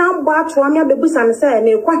atima sa ba to am ya bebu sam say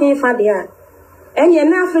me kwa hen fa de a enye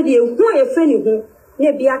na afa de hu e fe ni hu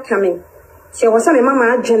ne bi aka me se wo sa me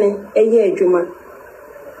mama adwene eye adwuma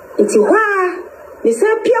nti ho ni se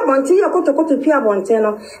pia bonte ya kotokoto pia bonte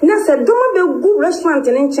no na se domo be gu restaurant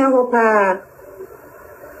ne nchen ho pa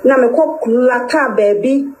na me ko kula ka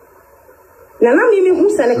baby na mi hu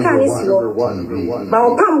se ne ka ni si ho ba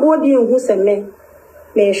Opambour di hu se me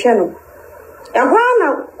hwe no e ho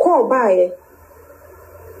na ko baaye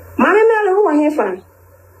mane me le ho wa hefa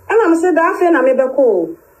ana me se da afi na me be ko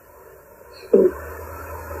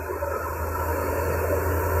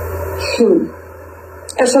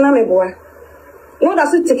esona me boa no da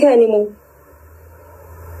so take anymore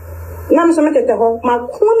na me so metete ho ma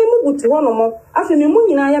ko me mu buti ho no mo afi me mu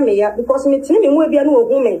nyina ya me ya because me tini me mu bia no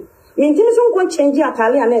ogu me ntini so nko change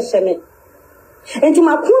atale a na ehye me enti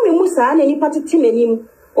ma ko me mu saa na nipa tete manim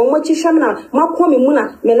o mo chi hwam na ma ko me mu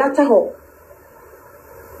na me lata ho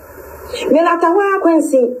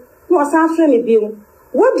akwansi no sa afre me biom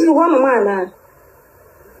wodru ho no ma na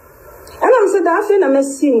ana me se da afi na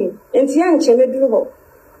masim enti ya nche me duru ho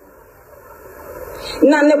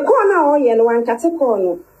na ne ko na o ye no wankate ko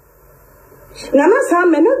no na na sa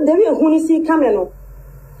me na de we hu ni si kame no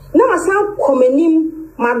na ma sa komanim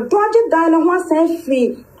ma doje dan no ho asan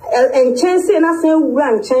free and chance and I say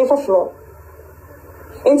run chain for floor.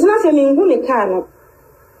 And nothing in Hunicano.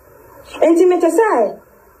 And Timothy say,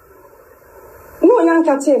 no young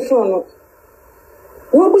cat say phone.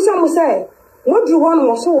 What would some say? What do you want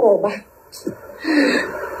was so over?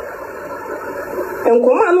 And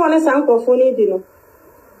come on, one is uncle for dinner.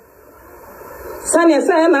 Sunny,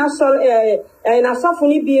 say, and I saw and I saw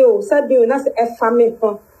funny bill, said you, that's a family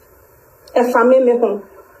home. A family home.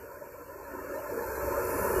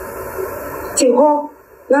 Tiho,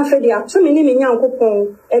 nothing there, too many young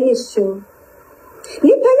couple, any soon.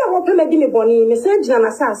 You pay your open a dinner bonnie, Miss Edna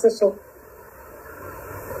Assassin. So,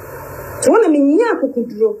 to one of me, Yaku could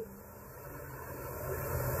draw.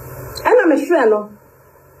 And I'm a friend,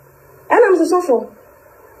 and I'm the sofa.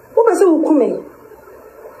 What was so coming?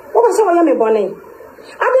 What was so young bonnie?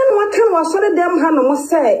 I don't know what kind of sort of damn hand must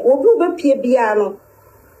say, or blue piano.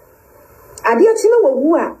 I did know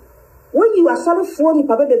what when you are sort of phone,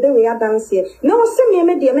 Papa, the day we are dancing. No, send me a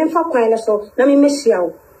medium and for quite so, let me miss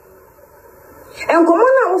you. And come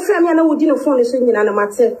on, our family, and I would dinner phone is in an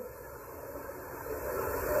amateur.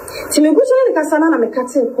 To me, good on the Casana, I'm a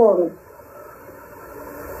cat's corner.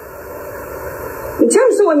 In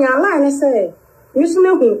terms of when you're lying, I say, you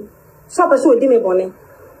smell him, supper so dimmy bonnet.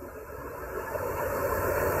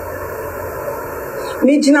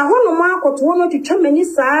 Mijina hono mako tuwono tuchomeni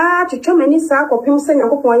saa ko pemse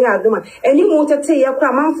nyakopon ya adoma eni mu tete ye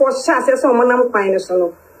kra manfo sha se so monam kwan ne so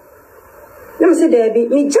no nem se debi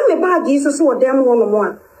mi jame bag yi so wo dem hono mo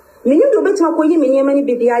a me ni do betima ko yi me niema ni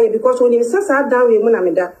bibia ye because oni sasa down we mu na me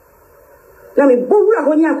da na me bowura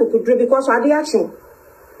ho nya akokudure because ade action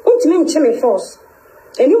untimi nche me force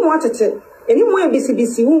eni mu atete eni mu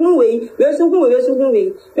ebisibisi hu we wesu hu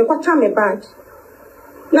we me kwatwa me bag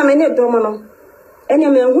na me ne do mo no enya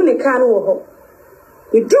me hu ne ka no wo ho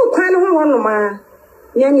we do kwan ho ho no ma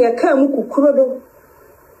nya ne ka mu kukuro do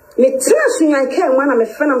me tena sunya ka nwa na me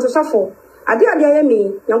fe na msosofo ade ya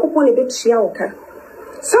me yankopon ne betua wo ka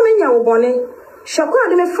so me nya wo bone hwako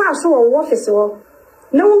ade me fa so wo office wo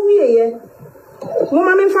na wo wie ye mo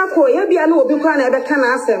ma me fa ko ya bia na obi kwa na ebe ka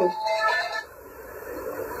na asem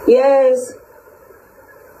yes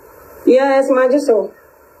majiso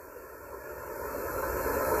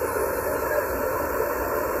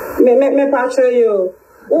me patcho you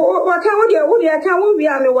what can what you can we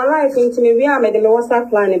are me life into me we are me the WhatsApp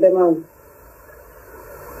plan be ma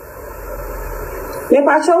me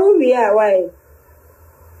patcho we are why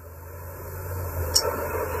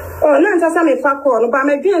oh na ntasa me fa call no ba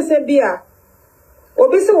me dwen se bia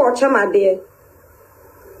obi se wo chama de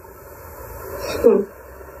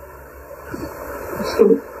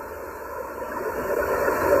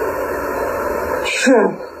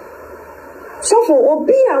so for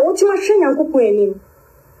obia what ma hwe nyankopon anim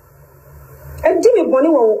e di me bone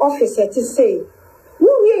wo office to say wo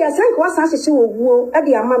wie ya san ko san hye wo guo e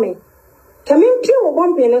de ama me kamin twi wo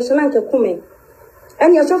bompe no so na nke kume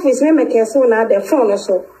en ya so for is me kese na de phone no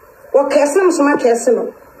so wo kese no so ma kese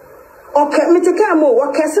no o ke mitika mo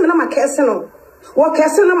wo kese na ma kese no wo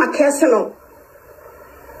kese na ma kese no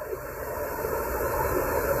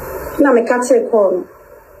na me kate ko no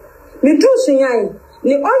me du sunyan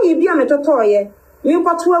ni oyi bia metotoye mi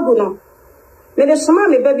kwatu agu no me de soma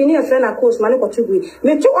me ba bi ni efe na course ma ne kwatu gu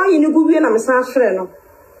me tu oyi ni gu wie na me san frɛ no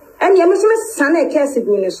ene me so me sane kese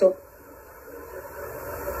gu ni so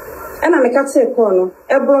ena me kate ko no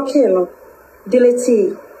e block no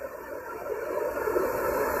delete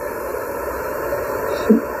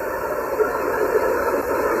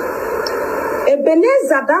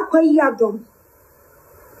Ebenezer Adaakwa yadom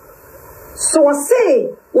so I say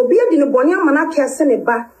obi adi no bone amana kese ne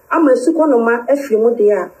ba amasu ko no ma afiri mu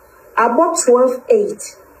de a about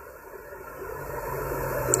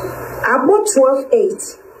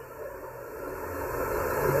 12:8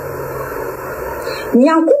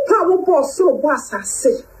 nyankopa wo bo so bo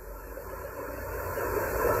asase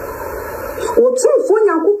o tumfo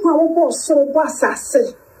nyankopa wo bo so bo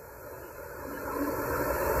asase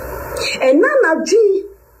enana dwi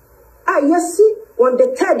ayesi on the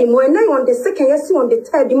third mo and on the second yes on the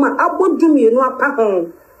third ma abodum yenu apa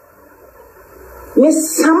ho me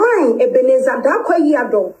saman Ebenezer Adaakwa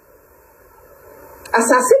yadom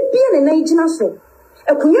asase bia ne na igina so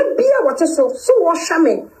ekunya bia wote so wo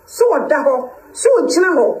hwame so wo da ho so wo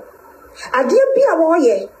gina ho ade bia wo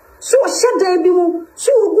ye so wo hyedan bi mu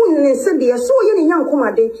so wo gu ne se de so wo ye ne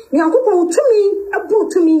nyankomade nyankopon utumi abu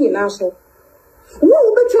utumi nyina so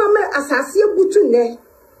wo betuma me asase abutu ne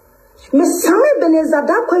me saman Ebenezer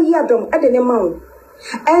Adaakwa yadom ade ne mawo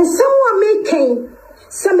and someone making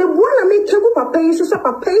some buana me kebu papa yi so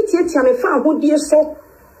papa yi tietia me fa ahodie so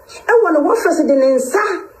e wo no wo fese de ne nsa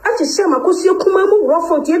a to share my cosio kumamu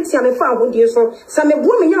ruffle tietia me fa hodie so sa me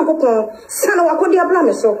bo me nyankopon sa na wakodi abla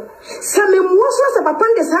me so sa me muoso sa papa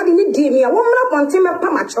nde sa de ni di me a wo mra ponte me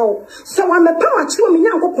pa ma chew sa wa me pa ma chew me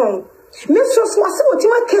nyankopon me so so ase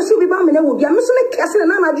otima kesu bi ba me na wo bia me so ne kese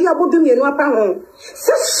na na adu abodu mienu apa ho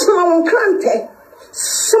sa so won krante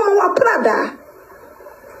so wa prada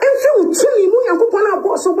enfi utumi mu nyankopon na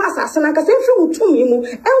bo so ba asase na ka se enfi utumi mu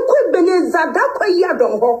enko Ebenezer Adaakwa yi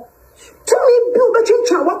adom ho tumi bi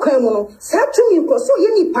obetwintwa wakwan mu no sa tumi ko so ye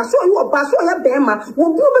ni pa so ye oba so ye bema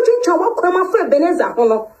wo bi obetwintwa wakwan ma fra Ebenezer ho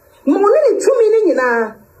no mo ne tumi ni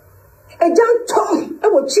nyina ejan tom e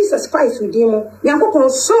wo Jesus Christ udi mu nyankopon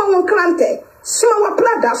so won krante so wa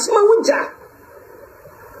prada so wuja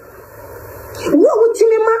wo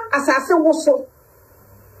utimi ma asase wo so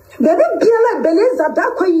bebe biala Ebenezer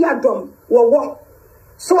Adaakwa yi adom wo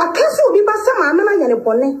so akese obi ba sama na ya ne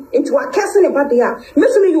bone enti wakese ne ba de a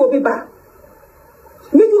meso me yi obi ba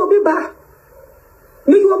me yi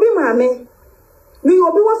obi maame me yi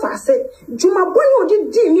obi wafase juma bone odi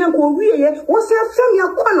di mi anko wieye wo se afem ya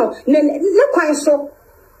kwa no ne kwan so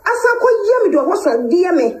asa ko ye me do wo so de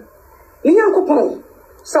ye me nyankopon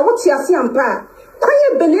sa wo ti ase ampa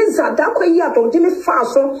kwaye Ebenezer Adaakwa yi adom de me fa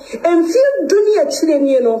so emfi dunia chire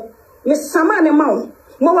ni no me sama ne mawo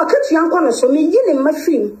mo wakati yanko no so me yine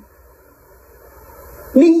mafim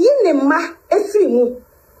me yine ma efimu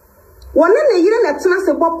wona ne yire na tena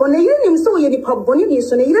se bopo ne yire nim so ye di paboni ni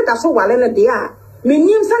so ne yire da so wale ne de a me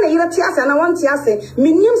nim sa ne yire ti ase na won ti ase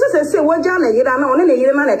me nim se waja na yire na wona ne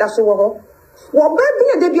yire ma na da so wo ho wo ba bi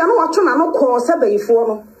ne de bia no wato na no ko se bayifo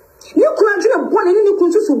no ni kuna dwene bone ni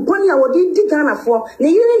kunsusu bone a wodi di Ghana fo ne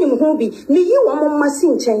yire nim ho bi ne yi wo mo masi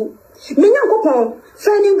nchen me nyankopon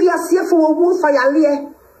fa ni wi asiefo wo fa yale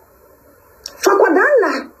fa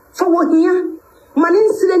kwadala fa wo hia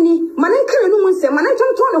manin sireni manin kare no munse manin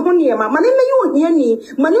tonto ne ho niema manin me yo hia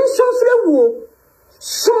ni manin somfre wo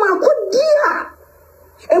suma kodia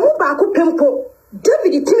emu ba ko pempo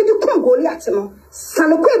David timidi kum Goliath no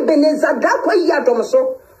sanko Ebenezer Adaakwa yi adom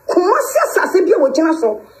so kuma sase bia wo gina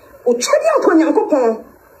so o twedi anko nyankopon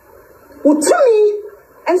utumi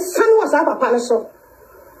ensan wa sa papa ne so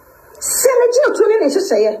seneji otune ne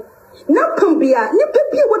hyehyeye na pambia ni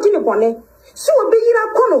pebia wodi ne bone so obi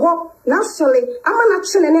yira ko no ho na sole ama na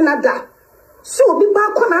kyene ne nada so obi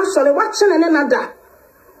ba ko na sole wa kyene ne nada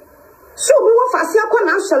so obi wo fase akọ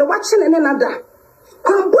na sole wa kyene ne nada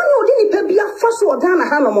kwamboni odi ni pebia faso Ghana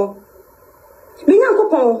ha no mo me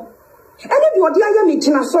nyankopon ene bi odi aya me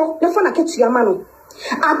gina so ne fa na ketua ma no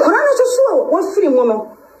akora no so wo firi mu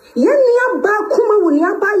no ye nia ba kuma wo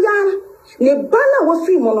nia ba ya ne ba na wo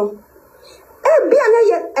firi mu no bia na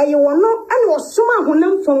ye aye wono ene wo soma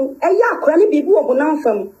honam fam akora ne bibi wo honam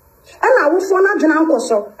fam ana awofo na dwena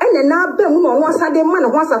nkoso ene na ba mu no asade ma ne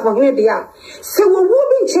ho asafo hene de a se wo wo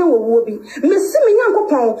bi nche wo wo bi mesi me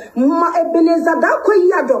nyankopon ma Ebenezer Adaakwa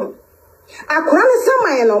yi adom akora ne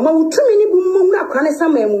samaye no ma wutumi ni bu mu akora ne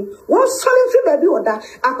samaye mu won sori fi ba bi oda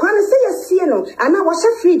akora ne se yesie no ana wo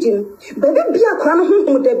hye fridge no ba bi akora no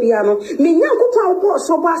honhom da bia no me nyankopon wo bo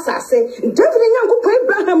so bo asase David nyankopon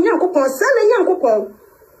Abraham nyankopon sale nyankopon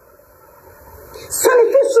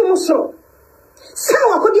sale fi so muso sa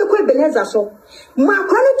wakodi ko Ebenezer so ma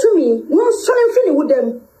akora ne tumi won sori fi ni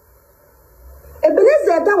wudam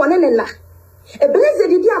Ebenezer da wona ne la Ebenezer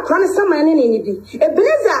didi akora ne samane ne nidi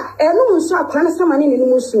Ebenezer enu nso akora ne samane ne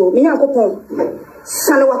numu so me nyankopon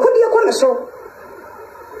sale wakodi ko ne so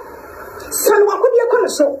sale wakodi ko ne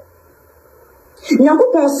so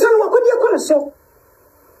nyankopon sale wakodi ko ne so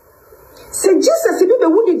se Jesus bi be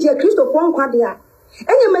wudi dia Kristo pon kwade a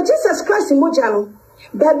enye ma Jesus Christ moja no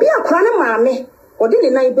ba bi akora ne maame odi ne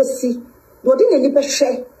nan besi odi ne libe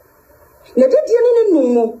hwe ne didi ne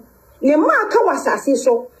numu ne ma aka wasase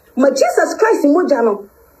so ma Jesus Christ moja no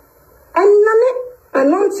enane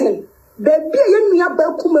anointing baby ye nua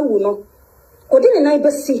ba kuma wu no odi ne nan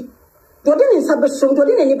besi odi ne nsa beso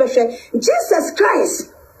odi ne libe hwe Jesus Christ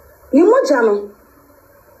ni moja no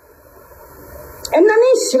enane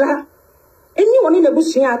hira eni woni na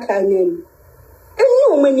busua aka nani eni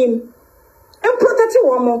omanim en protect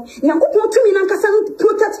wo mo nyankopon tumi na nkasa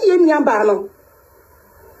protect ye nua ba no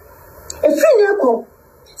efiri ne ko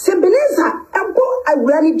se Ebenezer abo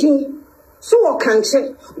awura ni din so wo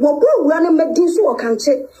kanche wo bo awura ne medin so wo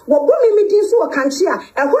kanche wo bo me medin so wo kanche a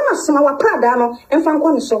eho na soma wa prada no emfa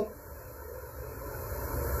nko ne so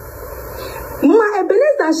ma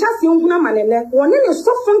Ebenezer nhyase nhuna manene woni ne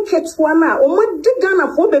sofon ketwa na o mo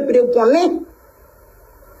digana fo bebre bone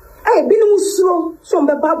binu suro so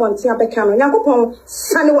mbe babonti abeka no yakopon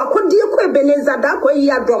sane wakodi ko Ebenezer Adaakwa yi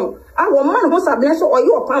adom a wo man ho sabene so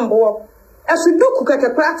oyo Opambour Asuduku kata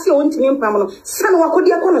prati o ntimi mpam no san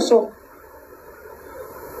wakodi akono so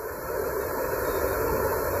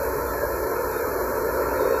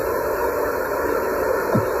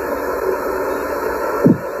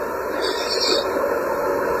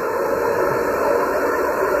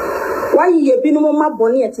why ye binu ma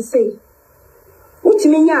boni eti sei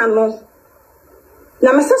ntimi nya ano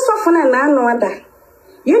na mesesofo na ano ada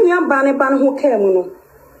ye nua ba ne ho ka mu no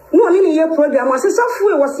no ni ye program asesofo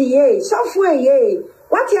e wose ye sofo ye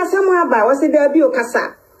what ya semu aba wose da bi o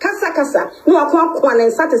kasa no akwa na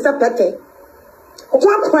nsa te sepete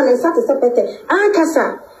akwa na nsa te sepete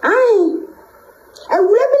kasa ai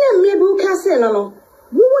awura bi na mre bi o kasa no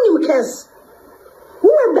wo ni mkes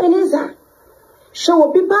wo Ebenezer show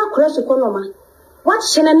obi ba crash ekonoma what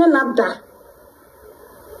shene ne nabda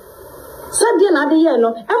sadia na de ye no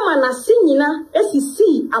e ma na sinyina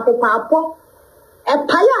esisi apopapo e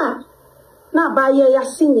paya na ba ye ya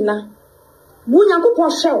sinyina bu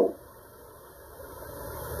Nyankopon hyew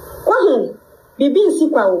kwahu bibi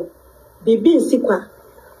nsikwa o bibi nsikwa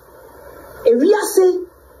ewiase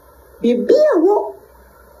bibi ewo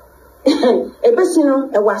ebesi no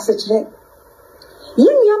e wasechire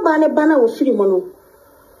yinya ba ne bana wo firi mo no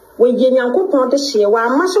wo ye Nyankopon de hye wa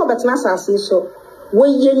amaso obetena asase so wo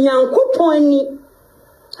ye Nyankopon ni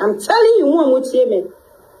I'm telling you mo amutie me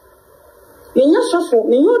menya sofo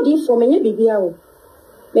menya odifo menya bibia wo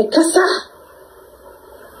me kasa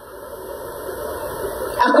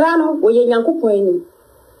akrano wo ye Nyankopon ni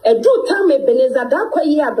edu tam Ebenezer Adaakwa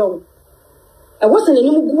yi adom e wose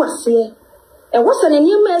nanim gu ase e wose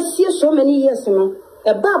nanim asie so many years no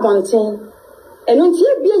e ba bonten eno nti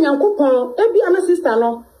ebia Nyankopon ebia na sister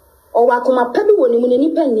no o wa koma pedi woni mu nani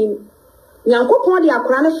panim Nyankopon de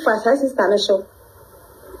akora ne fa sa sister ne so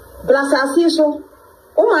blasa asie so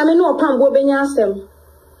o ma me no Opambour benya asem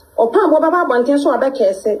Opambour baba bonten so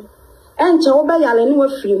obekese enche wo be yale ne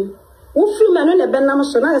wafirim wo firim eno ne benam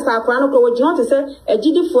so na sa akora no ko wo gino te se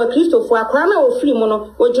agidifo Kristofo akora na wo firim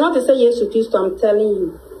no wo gino te se Yesu Kristo I'm telling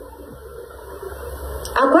you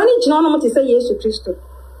akora ni gino no mo te se Yesu Kristo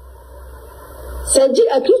seji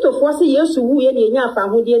a Kristofo se Yesu wu ye ne nya afa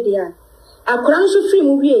hodie de a akora nso firim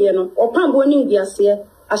wu ye no Opambour ni ndiase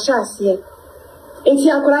ahya ase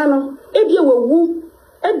enti akora no ebie wo wu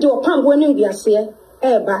e de Opambour ni ndiase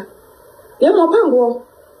eba ye mo Opambour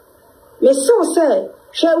me so say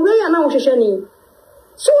hwe we ya na wo hwehwe ni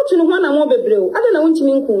so tunu ho na mo bebreo ade na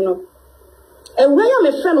wontimi nku no e we ya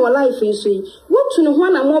me friend wa life yi so yi wo tunu ho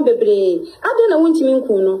na mo bebre ade na wontimi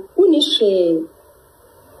nku no uni hwe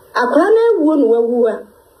akora na ewu no wawu a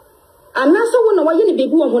anasa wo na waye ne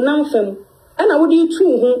bebi wo honam fam e na wo de tu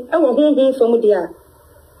ho e wo ho fam de a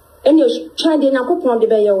ene twa de Nyankopon de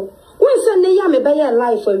beye wo wonse ne ya me beye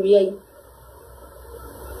life awie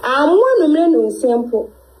amwa no mre no nsempo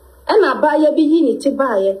ena baaya bi yi ni ti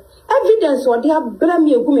baaye evidence odi abra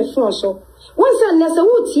mi egu me fon so wonse ne se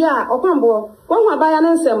wuti a Opambour won hu abaaya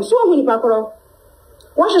ne nsem so hu ni pakoro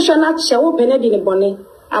wo hwehwe na kye wo pene di ne bone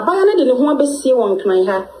abaaya ne de ne ho abesie won kan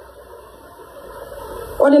ha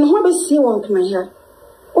odi ne ho abesie won kan ha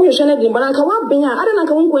wo hwehwe ne de bone anka wa benya ade na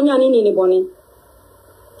anka won konya ne ni bone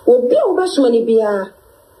obi a wo besoma ni bia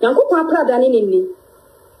Nyankopon aprada ne ni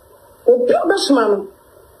obi a wo besoma no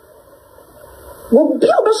wo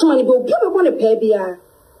bio besoma ni bo ne pa bia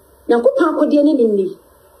Nyankopon akodie ne ni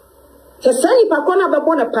se sani pa kona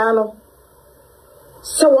bebo ne pa no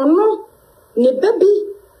se wono ne baby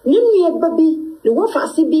ne nua baby ne wo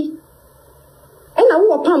faase bi ena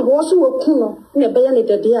wo Opambour so wo ku no ne be ya ne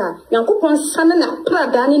dede a Nyankopon sane na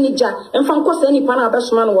prada ne ni ja emfa nko se ni pa na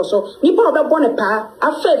besoma no wo so ni pa obebo ne pa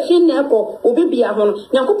afa fi ne ko obi bia ho no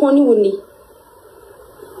Nyankopon ni woni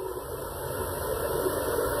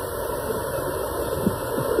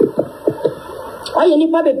oye ni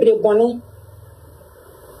pa bebre bone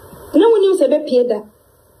na woni se be pieda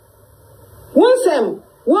wonsem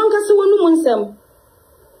wonka se wonu munsem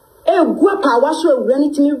gua pa waso awura ni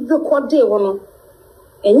timi record e wono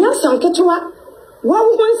enya sam ketewa wo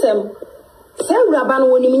wonsem se awura ba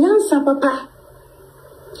no woni nyansa papa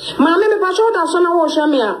ma me pa so da so na wo hwa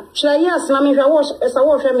me a hwa yes na me hwa wo esa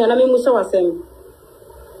wo hwa me na me musa wasem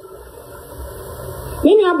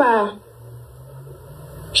mini aba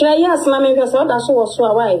hwa yes na me hwa so da so wo so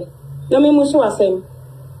awai na me musa wasem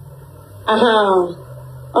aha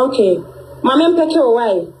okay ma me mpeke o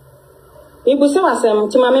wai ibu se wasem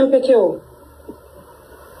ti ma me mpeke o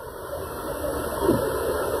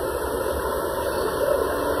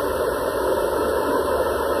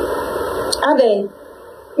ade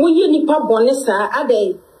wo yi nipa bone sa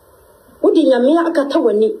ade wo di nyame akata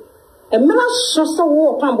wani emra so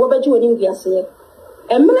wo Opambour beji wani ngiase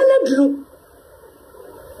emra na duru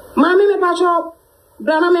ma me pacho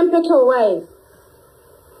brana men peke away.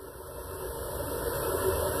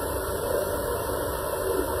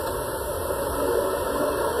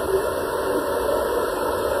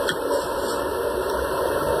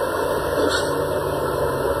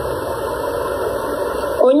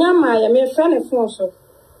 Onyama ya me friend e phone so.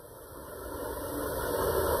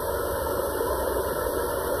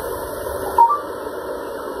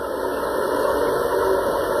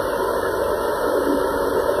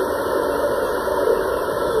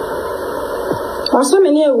 Wasa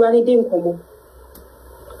me ne awurade di nkomo.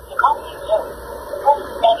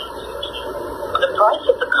 The price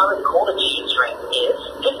of the current call exchange rate is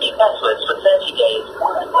 50 pesos for 30 days.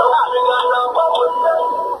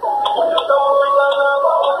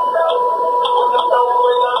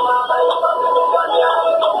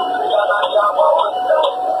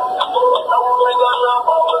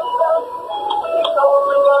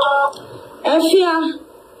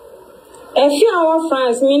 Efia our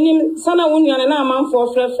France minim sana wunyane na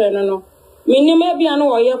amanfo frefre no minim ebia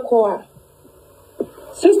no oye ko a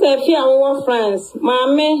sister efia our France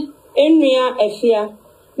maame enua efia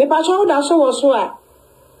me pa cho da so wo so a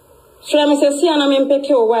frem sesi ana me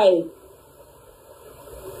mpeke o wai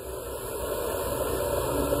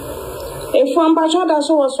efu amba cho da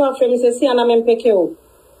so wo so a frem sesi ana me mpeke o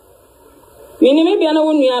minim ebia na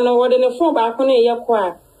wunyane no wo de ne fo ba ko na eye ko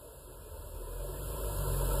a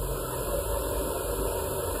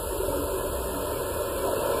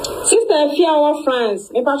Sister Efia our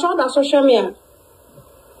France, me pacho da social media.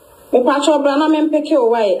 Me pacho brana me mpeke o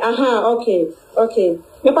wai. Aha, okay.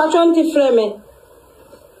 Me pacho nti frame.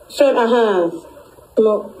 Frame aha.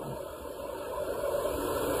 No.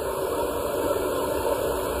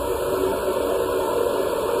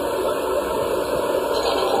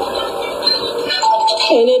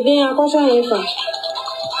 Ene din akosha yefa.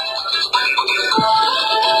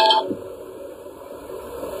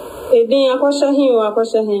 Edin akosha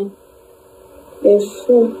hin.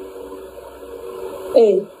 Efu.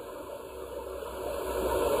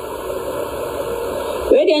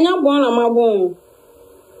 We di anya bon na mabon.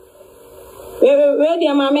 We di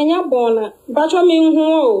ama me nya bon na. Bacho mi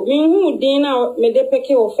hu din na me de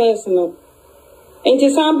peke o first no. Enti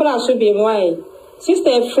sambra so bi mwai.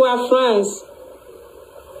 Sister Fua France.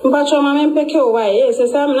 Bacho ma me peke o wai. Se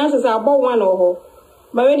sam na se abo one o ho.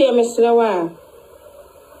 Ba we di me srewa.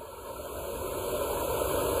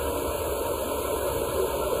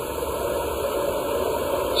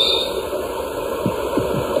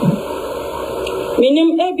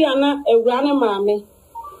 Minim ebiana ewrane maame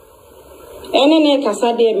ene ne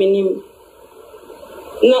kasa de minim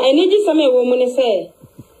na eniji same wo mu ne se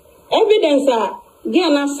evidence a dia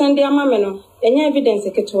na sende amame no enya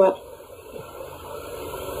evidence ketwa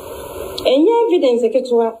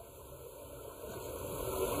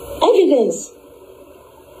evidence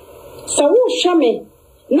sawu shame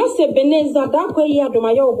na se Ebenezer Adaakwa yi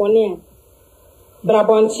adoma ye obone a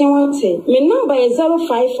brabonte wate me number is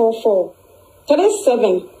 0544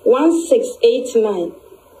 371689.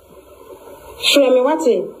 Frame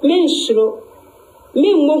wate men shiro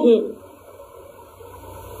men mohu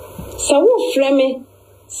sawo frame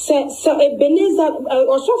se Ebenezer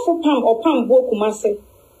osofo pam Opambour kumase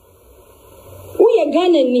wo ye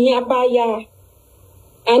Ghana ni abaya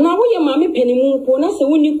ana wo ye mame panimu ko na se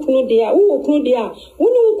woni kunu de a wo kunu de a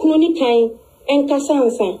woni kunu ni kan enkasa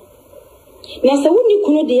nsan na se woni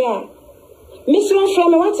kunu de a misra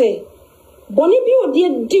frame wate Boni bi odi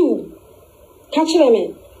diu kachire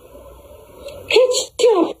me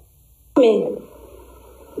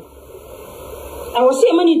I was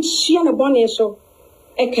saying money chia na boni so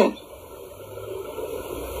eka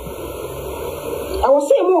I was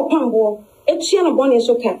saying more Opambour chia na boni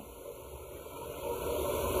so ka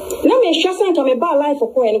na me hwasa nka me ba life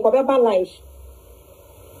ko en ko be ba life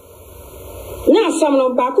na sam no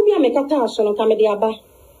ba ku bi amekata so no ka me dia ba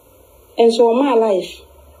enso my life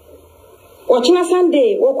Ochina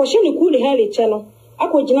Sunday, Wokosheni Kuli Heli Channel,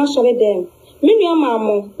 Ako Jina Sole Dem, Minya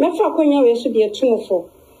Mamo, Mefa Konya Wesu be a tumufo.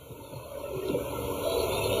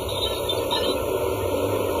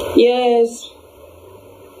 Yes.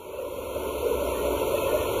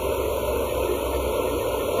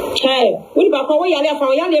 Hey, we bako we yale fa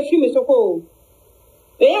yale fi me soko.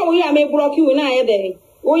 We are me block you na ye dey.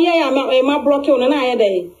 We ya ma block you na ye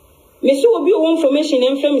dey. Me see obi o information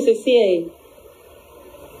en fam se see.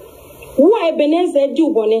 Who Ebenezer do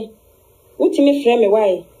bone? Utimi frame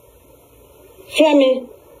why? Frame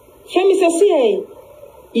se see.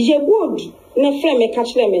 Je good na frame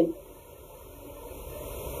catch them.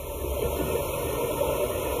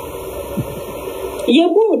 Ye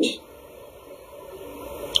good.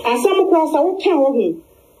 Asam kwasa wo kan wo hu.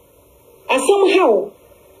 somehow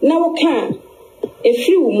now can a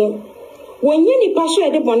few more when you pass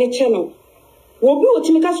at the bonnet channel will be what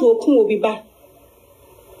make us will be back.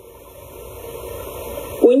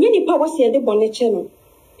 When you power see the bonnet channel,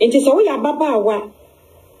 it is a way a baba.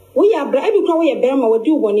 We are bribing we a Bama will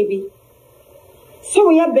do one be. So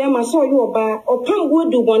we are Bama saw you about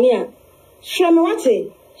Opambour do one year.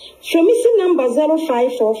 Shramawate, Shramisi number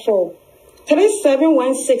 0544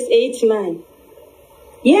 371689.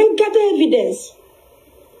 Yen gather evidence.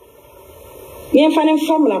 Yen finding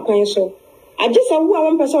formula coin so. I just saw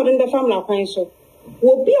 1% in the formula coin so.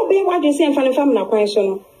 Will be obey what you say and finding formula coin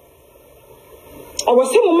so. I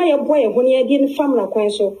was some of my boy when you didn't family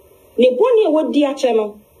coin so. Ne bonnie what dear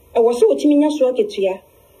channel. I was so timid as rocket to ya.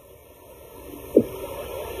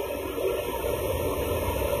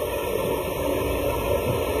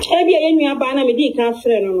 Ebia yen ya bana me di kan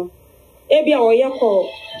frɛ no no. Ebia o ya ko.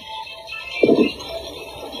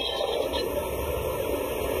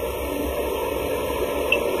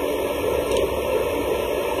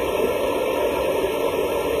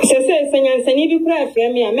 Se senyansani bi kura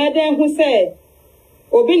frɛ me a meden hu sɛ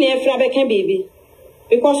obi na efra beka bibi.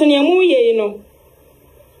 Because ne amu ye no.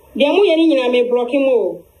 The amu ye ni nyina me block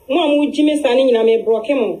mo. Mo amu jimi sa ni nyina me block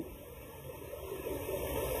mo.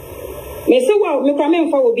 Me se wa me kwa me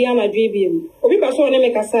mfa obi anadwe biem. Obi ba so ne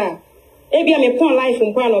me kasa. Ebia me pon life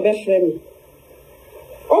mpa na obefrɛ me.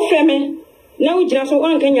 O frɛ me na wo jira so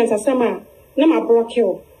wan kan nyansa sama na ma block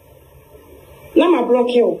you. Na ma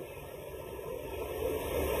block you.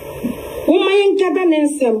 Woman gada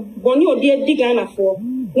nensem boni odi ediga na fo.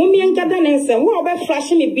 Woman gada nensem wo obe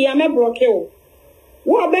flash me bia me block you.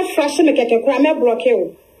 Wo obe flash me keke kra me block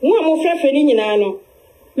you. Mo am frɛfrɛ ni nyina no.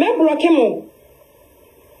 Me block mo.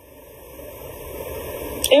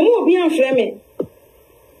 Emu obi anfrɛ me.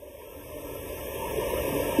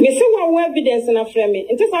 Me se wo evidence na frɛ me.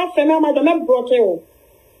 Nti sa frɛ me amado me block you.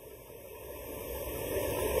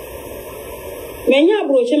 Me nya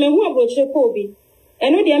abroche me hu abroche ko obi.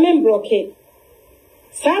 Eno dia men bloke.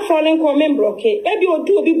 Sa fallen ko men bloke. Ebi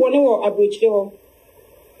odu obi bone wo abrochire ho.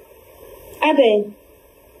 Aden.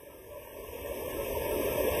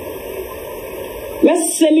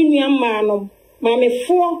 Mesemi nuama no. Ma me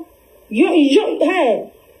fo yo he.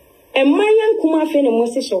 Emayan kuma fe ne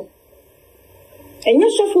mosiso. Enya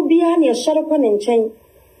sofo bia na yesare kwa ne nchen.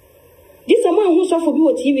 Disa ma hu sofo bi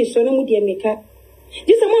wo TV so na mu dia meka.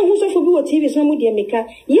 This man who's off of TV is no media maker.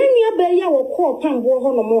 Yen ya ya wo ko Opambour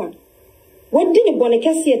ho no mo a. What did the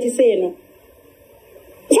bonekasi ati say no?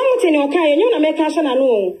 Something o kan yen na meka so na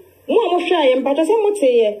no. Mo mo hwa ye mpato se mo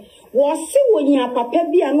teye. Wo se wo nya papa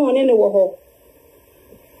bia no ne wo ho.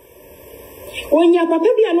 Onya papa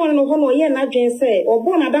bia no ne ho no ye na dwen se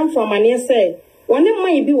obo na dam for amane se wone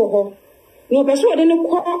man bi wo ho. No be so de ne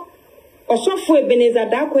ko osofo Ebenezer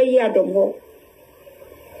Adaakwa yi adom ho.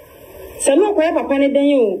 Sano kwa papa ne dan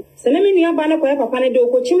yo sene me nua ba ne kwa papa ne de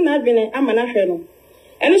okochim na adwene ama na hwe no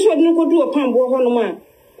ene so de ne kodu Opambour ho no ma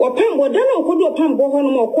Opambour dan na kodu Opambour ho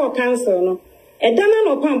no ma ko cancel no e dan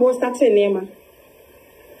na Opambour start ne ma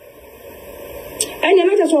anya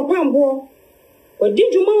na so Opambour odi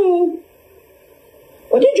dwuma o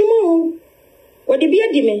odi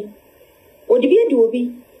bia di me odi bia di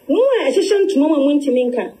obi no a ehyehyɛ ntoma ma mu ntimi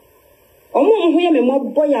nka omo ho ye me mo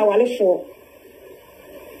boy awalefo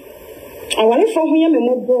awale fo ho ye me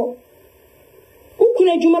mobo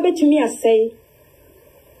ukuna djuma betimi asai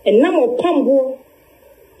enam Opambour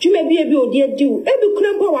djuma bia bi odi adiu ebi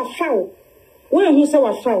kuna mpa wa fawo wo hu se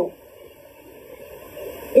wa fawo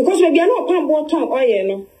because bia na Opambour ton oye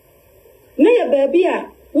no na ye baabi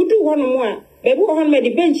a wudu ho no mo a baabi ho no me di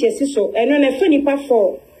bench esi so eno na fa nipa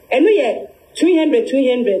 4 eno ye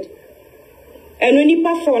 200 eno nipa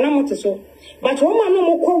 4 na moto so but wo ma no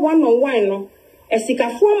mo ko 1-on-1 no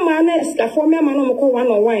esikafo ma na esikafo me ma no mo ko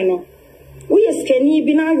 1-on-1 no wo ye skani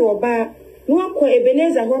bi na yo ba no akọ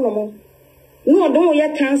Ebenezer ho no mo no odon ye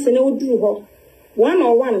cancer na oduru ho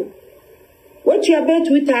 1-on-1 what you bet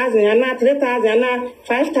 2000 and 3000 and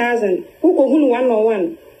 5000 who ko hunu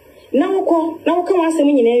 1-on-1 na wo ka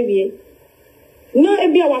wasem nyina awie no e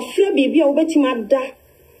bia wa fra bibia wo betima da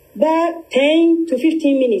ba 10 to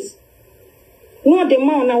 15 minutes no de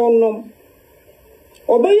ma na wonnom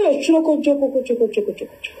obeyo chiroko joko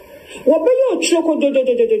wobeyo chiroko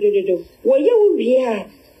jojo wo ye wo bia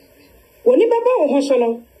woni baba wo ho so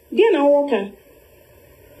no de na wo ka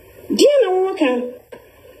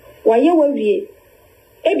wa ye wo wie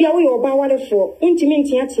e bia wo ye oba walefo ntimi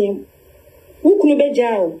ntiatem wo kunu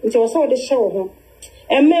bejao nti wo so de hye wo ho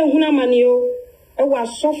emme ehuna mane o e wa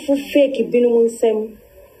sofo fake binum nsem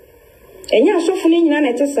enya sofo ni nyina na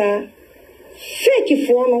etesa fake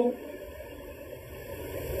fo no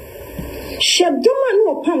Shadoma no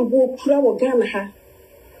Opambour kura wo Ghana ha.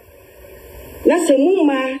 Na se mu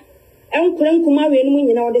ma enkura nkuma we no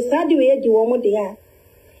nyina wo de saade we edi wo mo de a.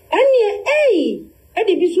 Ane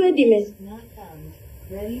edi biso edi me. Se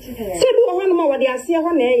bi wo hanu ma wo de ase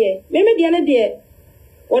ho na eye. Me de na de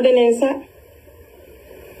wo de nensa.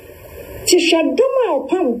 Ti Shadoma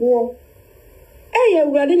Opambour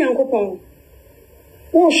Awurade Nyankopɔn.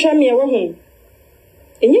 Wo hwa me wo ho.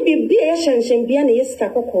 Enye bibi e hyenhyen bia na yesika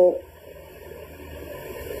kokɔ.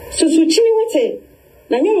 Susuchini wete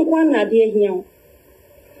na nyomkwa na ade ahia.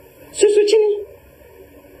 Susuchini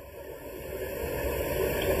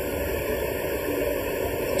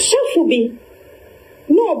Sofubi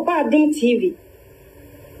no badum TV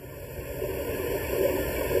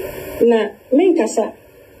na menkasa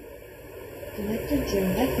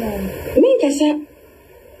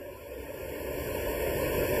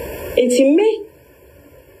Etime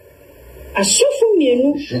Asofu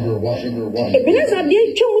mienu Ebenezer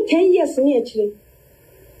Adaakwa twemu 10 years ni akire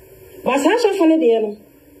Basa asofu ne de no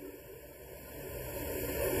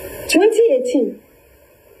 2018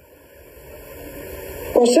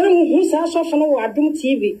 Osere mu hu sa asofu no wa Adum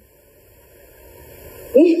TV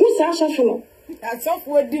hu sa asofu no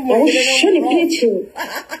asofu odi mo sheni preaching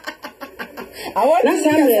na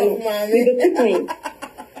samre no be tukan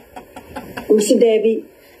usi debi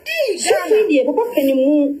sofu die papa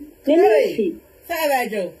penimu Nenefi.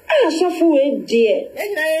 Sarajo. Sofu we die.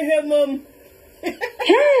 Na ehwe mom.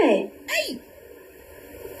 Hey.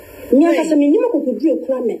 Nya kasa me nyima kokudu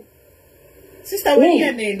ekura me. Sister we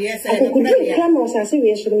here na dey say no kokudu ekura me osase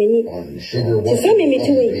we so me ni. Se me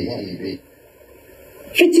meti we.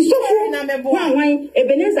 Fiti sofu na me bo wan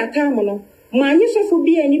Ebenezer Adaakwa no. Ma nyi sofu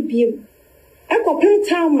bia ni biem. Akopin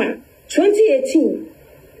town 2018.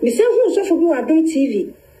 Me se hu sofu bi wa Adum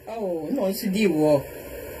TV. Oh, no si di wo.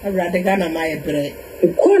 Awurade Ghana my bre.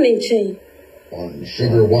 Calling chain.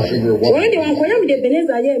 Sugar one. Why do I call the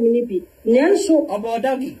Ebenezer ye minibi? Nyanso About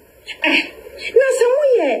doggy. Na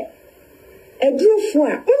samuye a drofo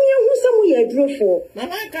a onye hu samuye a drofo.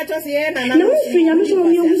 Mama catch us here na Na mufri nya so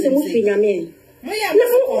onye hu samu fri nya me. Moya Na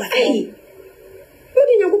ai.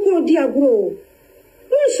 Odi Nyankopon di agro.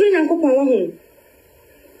 Nso Nyankopon wa hu.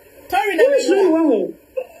 Tori na Nso wa hu.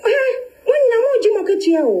 Wonna mo jimo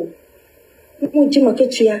ketua o. Mo jimo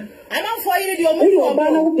ketua. I'm not for you the Oyo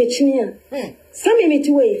oba na wo pechinia. Sami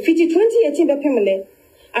meti we 2018 be pemle.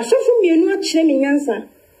 Asofu mienu a kire me nyansa.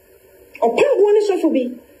 Opambour ne sofu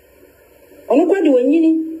bi. Ono kwa de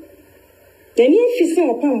wanyini. Dani fisi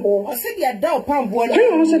Opambour. O se dia da Opambour na.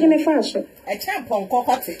 Kan ono so de me fa so. E champon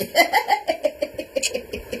kokote.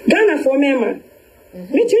 Ghana for mema.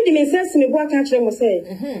 Me tu di me sense me bo aka kire mo say.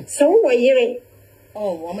 Se wo yire.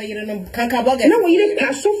 Oh, mama yire no kanka boga. Na wo yire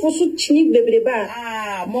ka sofu so chini bebreba.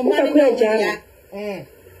 Ah, mama no ya.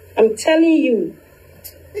 I'm telling you.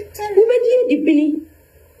 Who be di bini?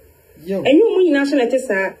 Yo. Enyo mu nyina so na te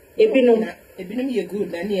sa ebinom. Ebinom ye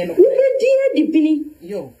good na ne no. Who be di bini?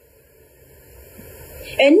 Yo.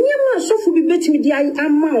 Enyama sofu bi betimi di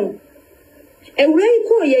ama o. Ewrai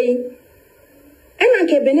ko ye. Ena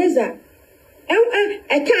nke Ebenezer.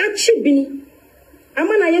 E ka achi bini.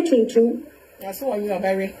 Ama na ye tuntum. That's what you are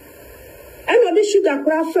very. Eno de sugar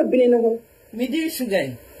kura fa bini no ho. Me di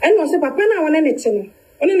sugar. Eno se papa na wona ne te no.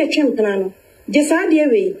 One ne twempena no. Je sa de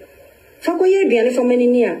we. Fa ko ye aduane fa mani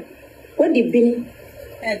ni a. Wodi bini.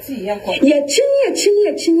 Ti yanko. Ye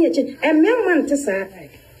chini. Emema nte sa.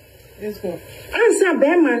 Let's go. Ansa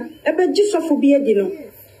bema ebe jisofu bi edi no.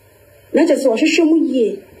 Na je se wo hwehwe mu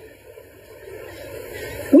yie.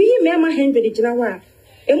 We mema 100 gina wa.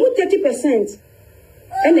 Emu 30%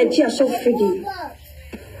 energy asofu di.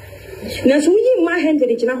 Na so we ma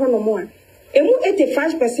 100 gina ho no mo a. Emu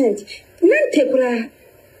 85%. Nante kura.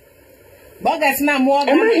 Bogas na mo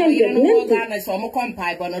ga na so mo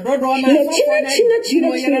kompai bo no dodo na so china.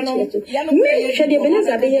 Me hwede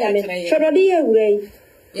Ebenezer de ye me. Hwede de ye wurai.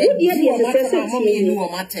 Wodi ye de sese mo me nu o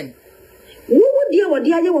matem. Wodi ye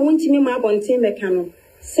wodi aye wo ntimi ma abonten meka no.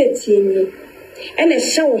 Setie ni. Ene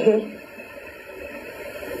hye wo ho.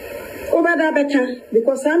 Obada beka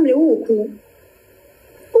because am le wo kunu.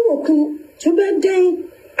 Wo kunu to be den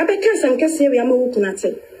abeka sam kese wi am wo kunu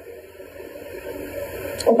ate.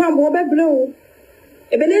 Opambour obebrew.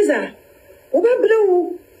 Ebenezer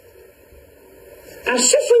obebrew.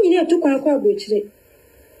 Asofu nyine etukwa akwa abochire.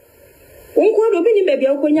 Wonko do bi ni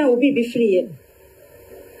bebia okonya obi bi free ye.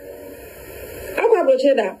 Akwa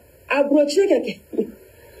abochire da, abrochire keke.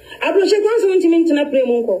 Abrochire kwanso ntimi ntina pre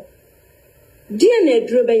mu nko. Die na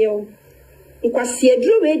eduro be ye. Nkwasi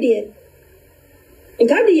eduro we de.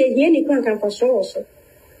 Nka de ye hie ni kwa nka so wo so.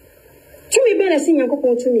 Tumi be na sin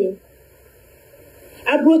Nyankopon tumi.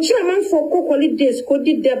 Abrochi amanfo kokoli days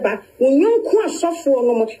kodi deba wonyonko asofo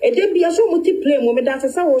no mo ede bia so multiply mo me da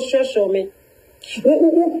sesa wo hwehwe me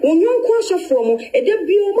wonyonko asofo mo ede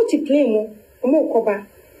bia multiply mo mo koba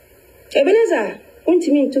Ebenezer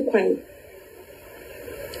untimi ntukwan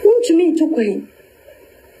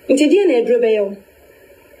nti die na edro be yo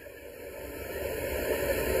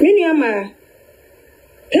menu ama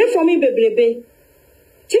pray for me bebrebe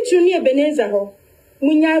titru ni Ebenezer ho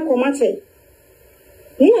munya komate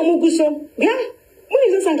mu amuguso ga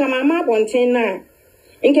muni sesa nka mama abonten na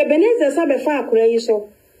nke Ebenezer sa be fa akura yi so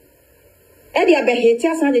e dia be heti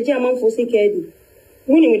asan jeje amanfo sika edi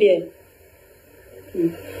muni mu de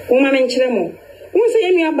o ma menkyere mo won se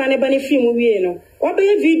yenu aba ne ba ne film wie no wo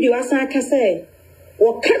be video asan aka se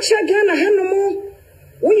wo kacha Ghana hanomo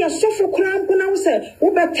wo ya sofo krampo na wo se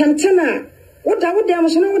wo be tentena wo da am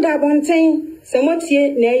so na wo da abonten se motie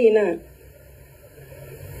na yi na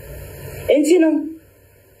enti no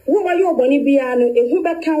wo wa yo boni bia no ehu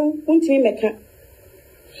beka wo ntimi meka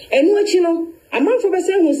enu achi no amanfo be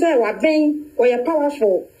se hu se wa ben wo ya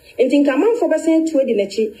powerful enti nka amanfo be se tu edi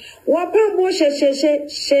nachi wo Opambour she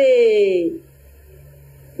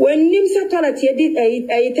when nim se toilet edi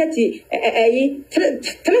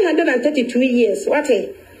 332 years what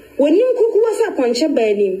when nim kuku wasa ponche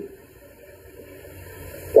ba nim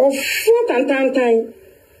o fu tantantan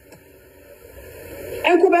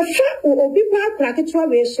enko be fa obi pa akra ketwa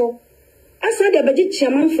we so asa de beji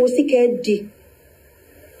chiamanfo sika di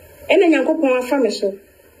ena Nyankopon afa me so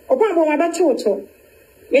Opambour ma bete woto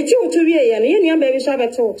meti woto wie ye no ye nua ba bi so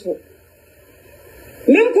abete woto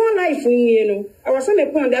mempo life nwie no awasa me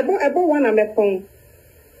pon de ebo wana me pon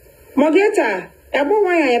modeta ebo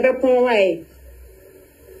wan ya be pon wai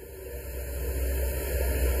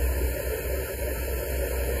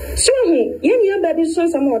so ye nua ba bi so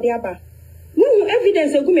nsam ode aba no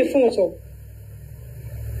evidence egu me phone so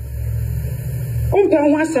Umpa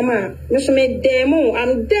ho asama me so me demo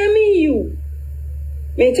I'm damning you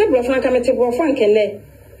me te brofan ka me te brofan kele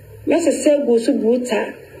me se segu su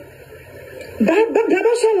bruta ba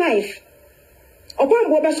so life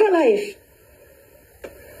Opambour ba so life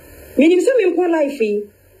me se me mpo life yi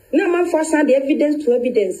na man for asan the evidence to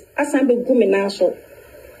evidence asan be gu me na so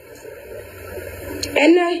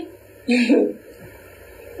ene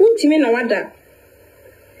untimi na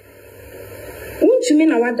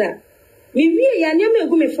wada me wie ya nya me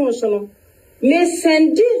gu me phone so no me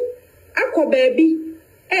sendi akoba bi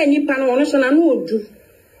nipa no wono so na no odu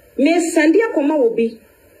me sendi akoma wo bi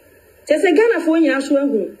tese Ghana fo nyina so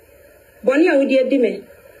ahu boni a wodi edi me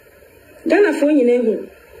Ghana fo nyina ahu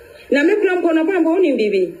na me plampo no Opambour onim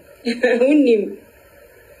bibi onim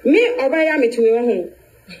me obaya me tuwe ahu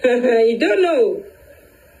you don't know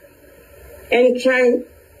and try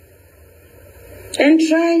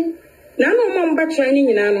na no mo mba try ni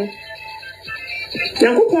nyina no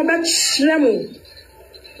na kokon ba kyeremu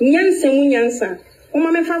nyansa o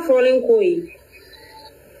ma me fa falling koi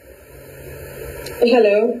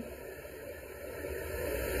hello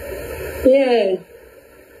yeah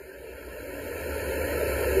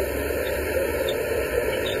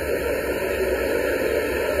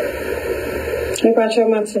I got your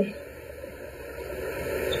matter.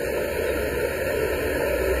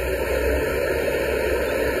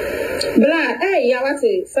 Bla, ya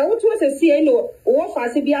wate. Sa wotu wase si no wo fa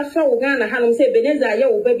se bia fa wo Ghana hanom se Ebenezer ya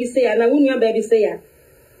wo baby se ya na wonua baby se ya.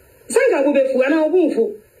 Sanka go befu ana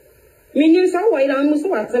obunfu. Minim sa wo ira mu so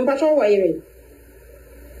wate mpa cho wo ire.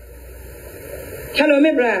 Hello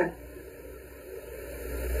me bra.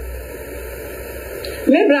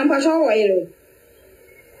 Me bra mpa cho wo ire.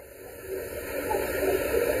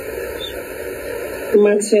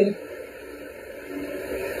 Mate.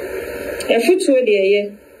 Efutu de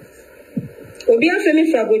ye. Obi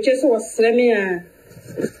afemi fragoche so wasre me a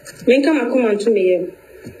menka makoma nto me ye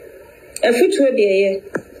afutuo de ye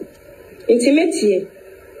intimate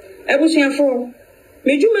abusuafo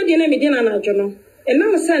medwuma de na me de na nadwo no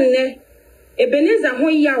enam sanne Ebenezer ho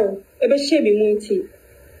yawo ebe hye bi mu nti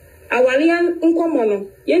awalian nkomo no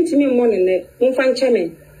yentimi mmo ne mfa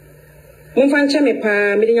ncheme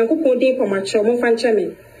pa me de Nyankopon din pomacho mfa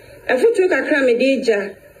ncheme afutuo kakra me de ja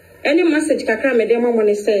any message kakra me de mamo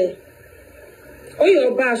ne say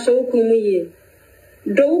oyo ba so ukunu ye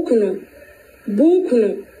do ukunu bu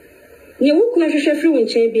ukunu ye ukunu hwehwe firi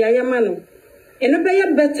wonchen bia ya ma no eno be ya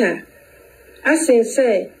better asen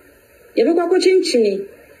say ye be kwakwo chinchini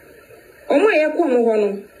omo ye ko mo ho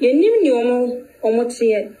no ye nim ni omo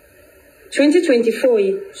tie 2024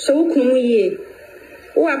 ye so ukunu ye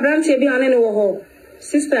wo abrante bi ane no wo ho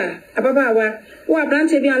sister ababawa wo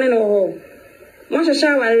abrante bi ane no wo ho mo hwehwe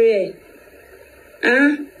aware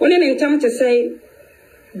one ne ntam te say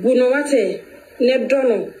Bunowate,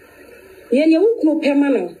 Nebdono, Yenya Ukno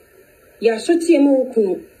Pemano, Yasuti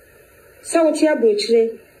Mokno, Sautia Butchre,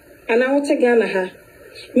 and I will take Ganaha.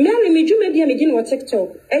 Mary Mijume Dia Mijin or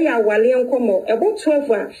TikTok, Eya Walian Como, about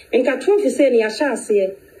 12 and got 12 is any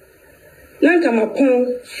Ashasi.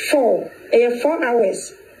 Nankamapon 4, 4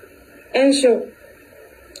 hours. And so,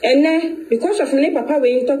 and then because of my papa, we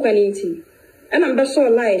ain't talk anything. And I'm so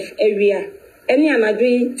life area, any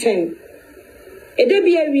another 10. A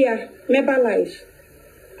debut area, member life.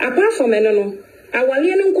 Apart from Enono, our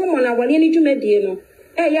Walian Common, our Walian Jumediano,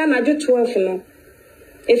 Eya 12 no.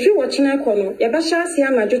 If you watch na kono, yabasha si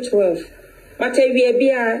anajo 12. But we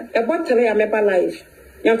bia a bottle ya member life.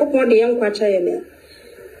 Yankopon de yan kwacha ye ne.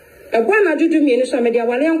 A bwa na juju mienu so media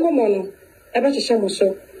wale yankomo no. Eba hihye mo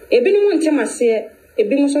so. Ebi no ntemase,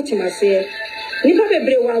 ebi mo so temase. Nipa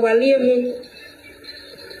bebre wa wale mu.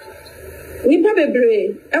 Nipa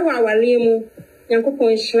bebre e wa wale mu.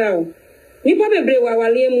 Yankopon hira wo. Nipa bebre wa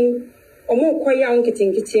wale mu. Omo koya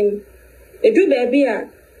onkitinkitim. Edu ba bia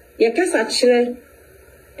yakasa kire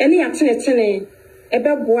Any atene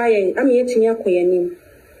ebe boa ye am yetimi akoyanim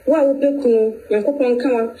wa wo pekunu yankopon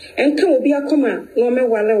kawa enka obi akoma na o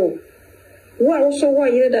mewale wo wa wo so wo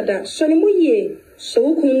yire dada so ni muye so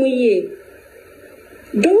wukunu muye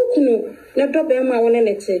do wukunu na do be ma wona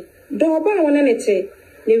nete do ba wona nete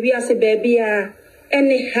ne wiase ba bia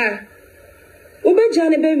ene ha ubeja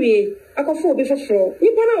ne be wie akofo obi foforo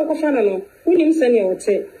nipa na okofa no unim sene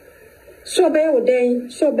wote so be wo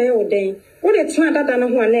den what a time that no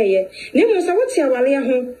one lay. Nemo sa what ya wale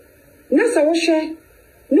ho. Na sa wo hwe.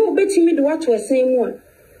 No betimi do what to asen mu a.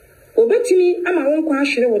 Obetimi ama won kwa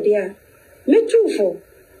ahwere wo de a. Metufo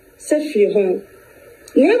se fie ho.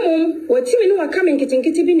 Nemo watimi no waka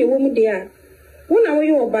menkitinkiti bi ne wo mu de a. Wo na wo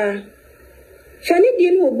ye oba. Fani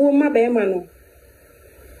die no obu ma ba ma no.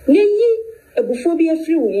 Ne yi ebufo bi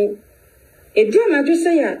afiri wo mu. Edu na jo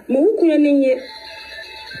se ya ma wo kunu ne nye.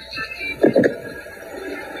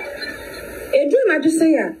 Edu na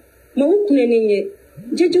say ya, ma wukune ninye,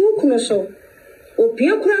 jeje wukuno so.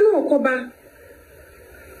 Opia kura no okoba.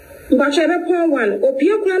 Mbacho ebe pon 1,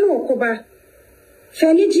 opia kura no okoba.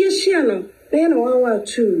 Fani ji ehia no, na na wawa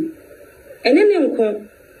 2. Enene nko.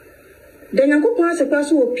 De Nyankopon asekwa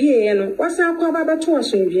so opie ye no, wasa akwa ba beto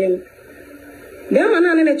asomdwem. Be ma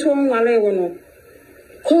na ne to nwale wo no.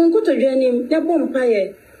 Konkoto dwanim, ne bompa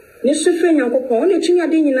ye. Ne sufre Nyankopon, ne twnya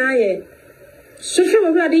de nyina ye. Sufi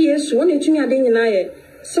wawade Yesu woni ntumi ade nyina ye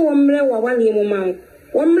se womre wa wale mu man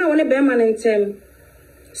womre woni be ma ntem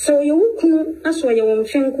se ye wukunu aso ye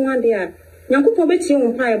womfenko ade a Nyankopon betie wo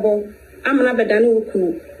mpa ebo amana bedane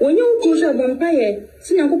wukunu wonye wukunu so bo mpa ye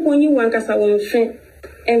se Nyankopon yi wankasa womfe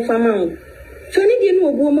emfama wo fani die no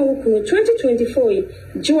obuo ma wukunu 2024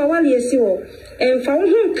 jiwa wale esi wo emfa wo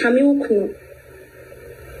ho kame wukunu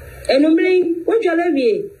enomre wodwala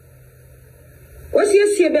wie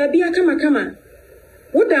wosiesie ba bia kama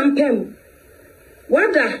Woda mpem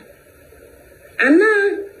wada ana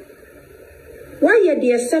waye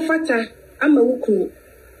de sefata ama wukunu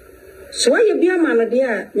so waye bia ma no de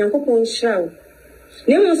a Nyankopon hirawo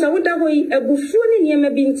ne mo sa woda hoyi abufuo ne niema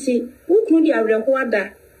bi nti wukunu de awreho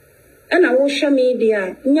ada ana wo hwa me de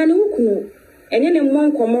a nya ne wukunu enye ne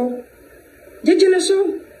mmonkomo jejene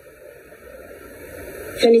so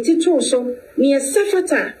faniti to so ne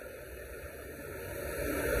sefata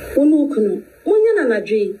wukunu Munya na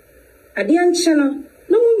nadwe ade anche no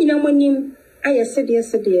na munyina monim aye sede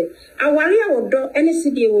aware a wodo ene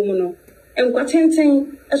sede wo mu no enkwatenten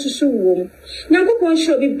asusu wo mu Nyankopon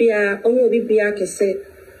hye obi bia onye obi bia kese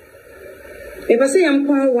me pase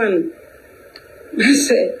yampon 1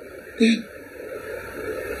 ase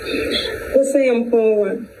ose yampon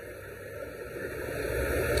 1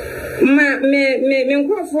 me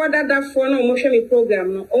nkofo dada fo na omo hwe me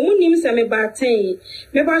program no omo nim se me ba 10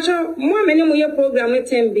 me ba cho mo amene mo ye program no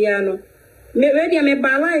 10 bia no me ready me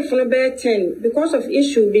ba life no be 10 because of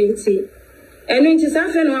issue binti eno nti sa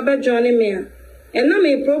fe no aba join me a eno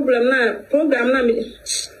me program na me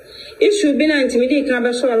issue bi na nti me dey kan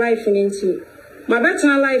be so life ni nti ma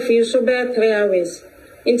better life you so be 3 hours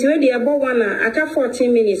nti we dey abo one aka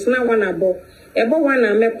 14 minutes na one abo ebo one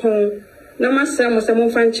na me pon na masra mo se mo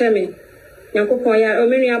fanche me Nyankopon ya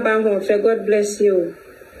omenu aba ho fe God bless you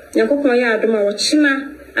Nyankopon ya adoma wo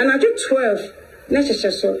china anajo 12 na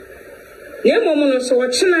chese so ye momo no so wo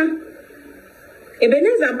china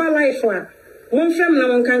Ebenezer ba life a mo mfem na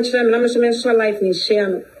mo kan kire me na me so life ni share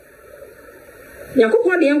no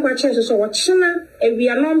Nyankopon de enkwa chese so wo china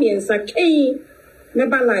ewia no miensa kei me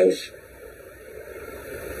ba life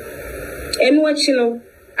enu achi no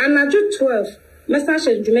anajo 12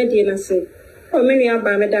 message jumedie na se o menu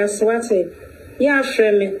aba me da swate ya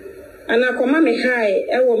frame ana koma me high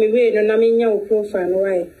e wo me we no na me nya wo profile no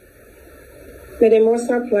why me dem was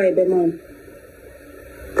apply be mom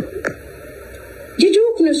jiju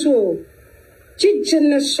kunu so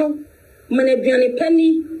jijene so mana biane pani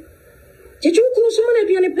jiju kunu so mana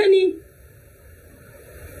biane pani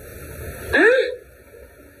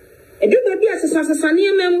edu ba bia sesasane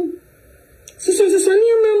emem sesasane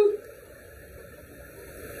emem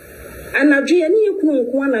anadwo ye ne kunu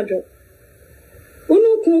nko anadwo onu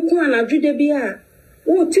kunu anadwo de bia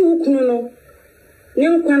wo ti wo kunu no ne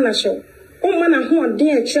nkwa na so o ma na ho de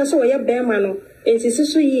e kire so wo ye bema no ensisi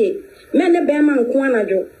so yie me ne bema nko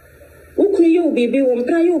anadwo wo kunu ye obibi wo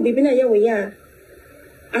mpra ye obibi na ye wo ya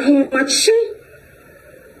ahomache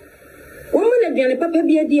wo ma na biane papa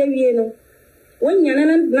bia de awie no wonyane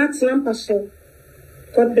na natena mpaso.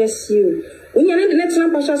 God bless you. Wonyane de natena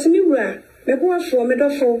mpaso asemi wura mebo afo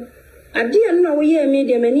medofo ade anu na wo ye me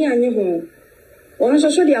de mani anye ho won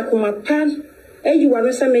so de akoma pa ayi wa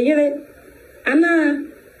no sa me yere ana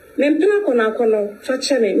mempena kono fa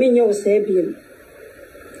chene me nye wo sa biem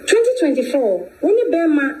 2024 woni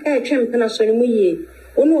bema e twempena so ne mu yie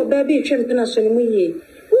woni oba bi twempena so ne mu yie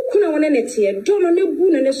ukuna wona nete do no ne bu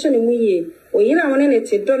ne so ne mu yie oyira wona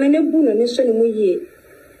nete do no ne bu no ne so ne mu yie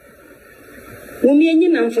mumi enyi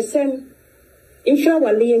na mfesem infra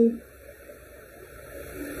walem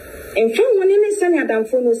enfra wona ne sane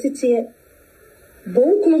adamfo no sitie bo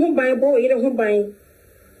ukunu ho ban bo oyira ho ban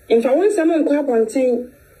enfra won sam nko abonten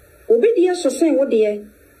obi die so sen wo de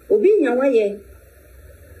obi nyawaye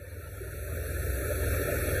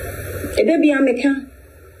ede bia meka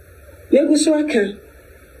meguso aka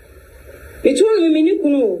betuwa mini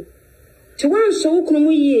kunu ti wan so kunu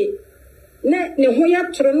mu yie na ne ho ya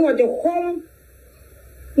toro no de hom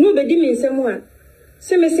no be di minsem a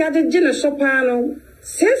se mesi ade gina sopa no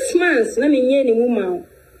 6 months na menye ni mu ma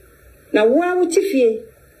na wo a wo tifie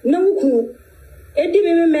na wo kunu edi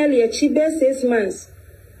me mele ya chi be 6 months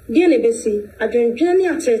die ne besi adwendwen ni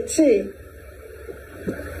atete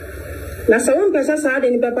na sa won pesa sa ade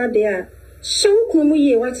ni baba de a so kunu mu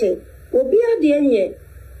yie wate obi ade enye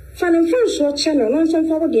fanem fan so channel non so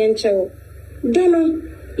fa wo de enchewo dono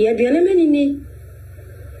ya duane menini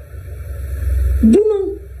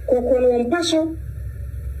duno kokono wompaso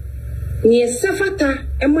ni safata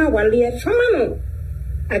ema wale famano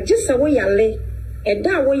agisa wo yale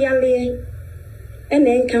eda wo yale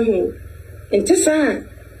ene nka ho entesa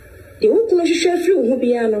de wo kuno hwehwe afiri wo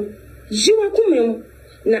bia no jiwa kumem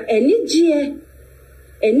na enigye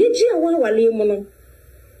wo wale mu no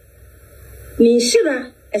ni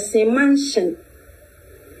shira ese mansion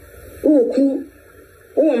oku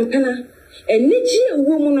o mpana enigye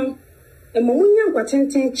wo mu no emamunya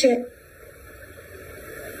kwatenten che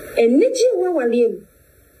enigye wo wale mu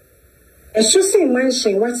eso se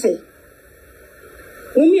mansion wate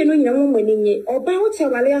wumi no nyamo maninye oba wote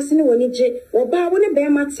wale ase ne wonigye oba wo ne be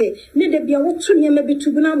mate ne de bia wo to niam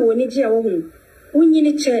bitu na ma wonigye wo hu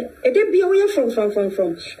wunyini che ede bia wo ye from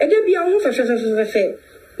ede bia wo fe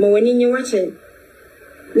ma woninye wate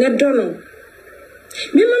ne dono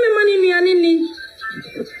mima me mani nuane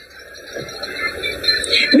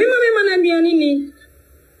ni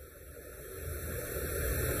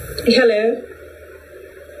hello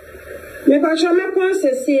me pa cho me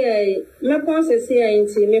ponse si ai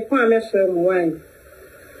nti me kwa me frem wine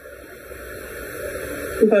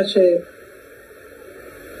pa che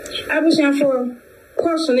abushan fo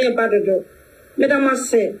course na badodo me da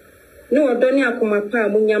mase no odo ni akoma pa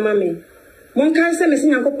munyama me mon kan se me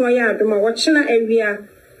sin yakopon ya adoma wo chena awia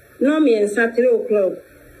no me ensa 3 o'clock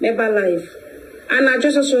me ba live ana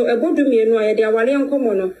joso so ebodu mienu a ye de awale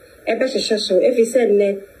enkomo no ebe hehye so efi said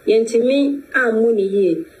ne yentimi amu ni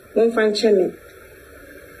yie mon fan cheme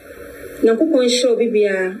na kupon show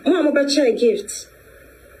bibia mo am be share gift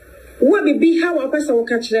wo bibi ha wa pesa wo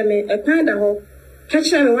ka kire me e pan da ho ka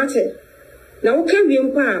kire me wate na wo ka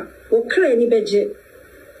wiem pa wo kra ni beje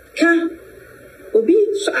ka obi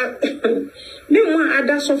so me mo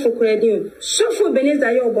ada so for credit so for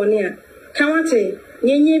Ebenezer yo bone a ka wate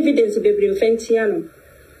nyenye evidence bebre mfentia no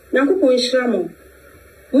na kupon hira mo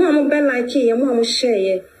am be like ye mo am share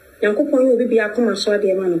ye Yankopon yo bibi akoma so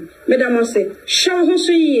ade ma no medam say hwe ho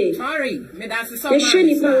so yie sorry medase so ma hwe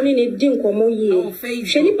ni pa woni ne di nkomo yie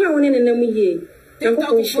hwe ni pa woni ne nam yie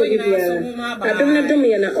Yankopon so bibi adom na dom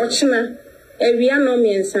ye na ochena awia no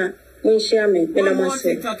miensa mo nhia me medam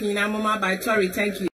say talking na mama by sorry thank you